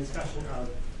of in discussion of,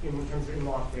 in terms of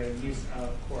lawfare, the use of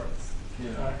courts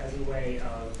as a way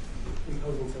of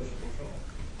imposing social control.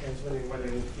 And it's wondering whether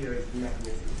fear is the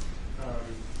mechanism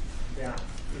that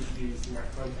is used in that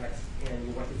context,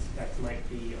 and what its effects might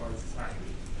be on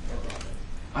society overall.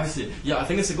 I see. Yeah, I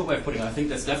think it's a good way of putting it. I think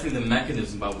that's definitely the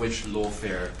mechanism by which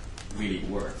lawfare really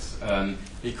works,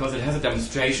 because it has a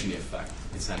demonstration effect,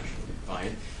 essentially,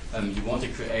 right? You want to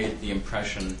create the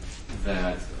impression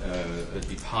that a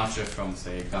departure from,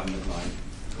 say, a government line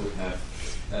could have,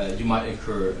 you might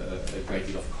incur a great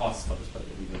deal of cost for this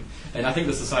particular reason. And I think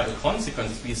the societal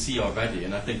consequences we see already,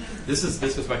 and I think this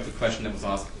goes back to the question that was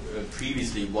asked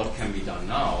previously, what can be done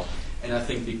now? And I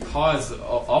think because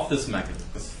of this mechanism,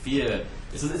 because fear,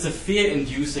 it's a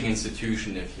fear-inducing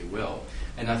institution, if you will,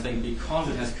 and I think because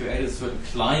it has created a certain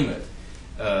climate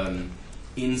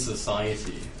in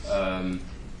society,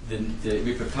 the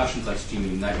repercussions are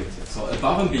extremely negative. So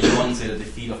above and beyond, say, the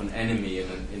defeat of an enemy in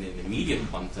an immediate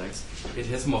context, it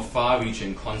has more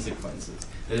far-reaching consequences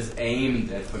that is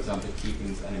aimed at, for example, keeping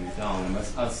this enemy down. And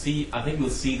I think we'll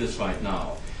see this right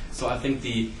now. So I think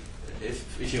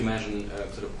if you imagine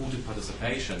sort of Hutu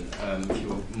participation, if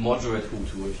you're moderate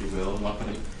Hutu, if you will, not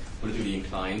politically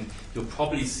inclined, you'll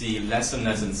probably see less and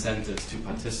less incentives to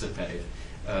participate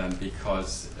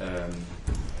because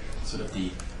sort of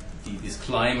this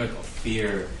climate of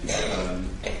fear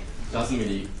doesn't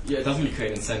really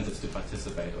create incentives to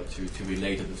participate or to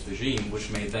relate to this regime, which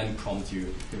may then prompt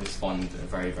you to respond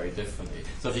very, very differently.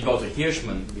 So if you go to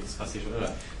Hirschman, we discussed Hirschman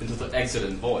earlier, into the exit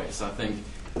and voice, I think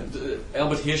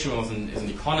Albert Hirschman is an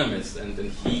economist, and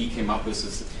he came up with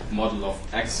this model of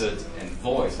exit and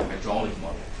voice, a hydraulic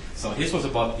model. So his was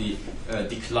about the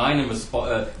decline in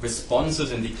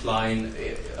responses and decline,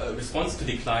 response to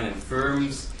decline in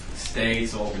firms,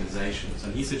 states, or organizations.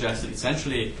 And he suggested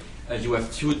essentially you have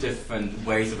two different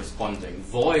ways of responding: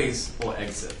 voice or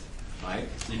exit. Right?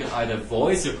 You can either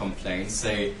voice your complaints,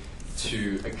 say,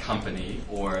 to a company,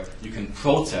 or you can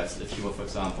protest if you were, for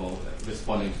example,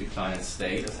 responding to decline in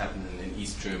state, as happened in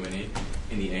East Germany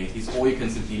in the 80s, or you can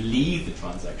simply leave the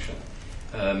transaction.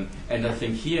 And I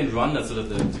think here in Rwanda, sort of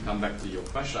to come back to your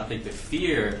question, I think the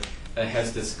fear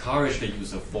has discouraged the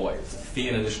use of voice.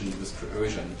 Fear, in addition to this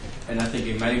coercion. And I think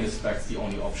in many respects, the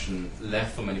only option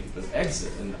left for many people is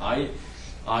exit. And I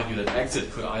argue that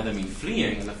exit could either mean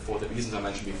fleeing, and for the reasons I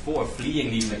mentioned before,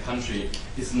 fleeing, leaving the country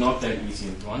is not that easy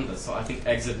in Rwanda. So I think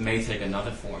exit may take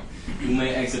another form. You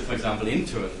may exit, for example,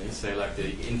 internally, say like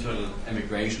the internal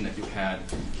emigration that you had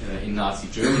in Nazi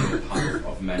Germany, the part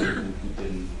of many who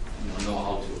didn't know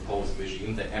how to oppose the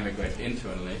regime, they emigrate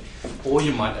internally. Or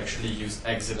you might actually use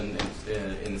exit in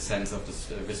the sense of just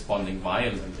responding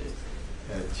violently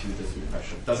to this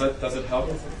repression. Does it help?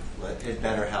 Well, it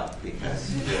better help,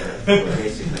 because we're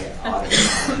basically out of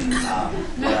time.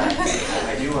 But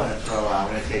I do want to throw out,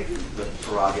 I'm going to take the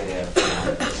prerogative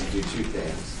and do two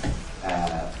things.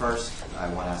 First, I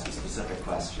want to ask a specific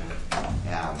question.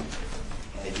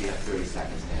 If you have 30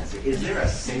 seconds to answer. Is there a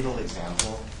single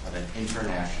example of an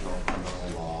international criminal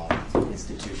law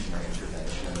institution or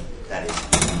intervention that is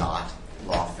not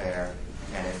lawfare?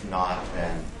 And if not,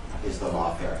 then is the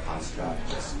lawfare construct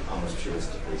just almost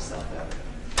juristically self-evident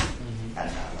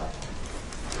at that level?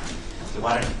 So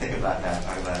why don't you think about that,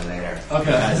 talk about it later.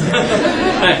 Okay.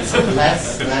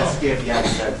 Let's give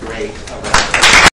Jens a great round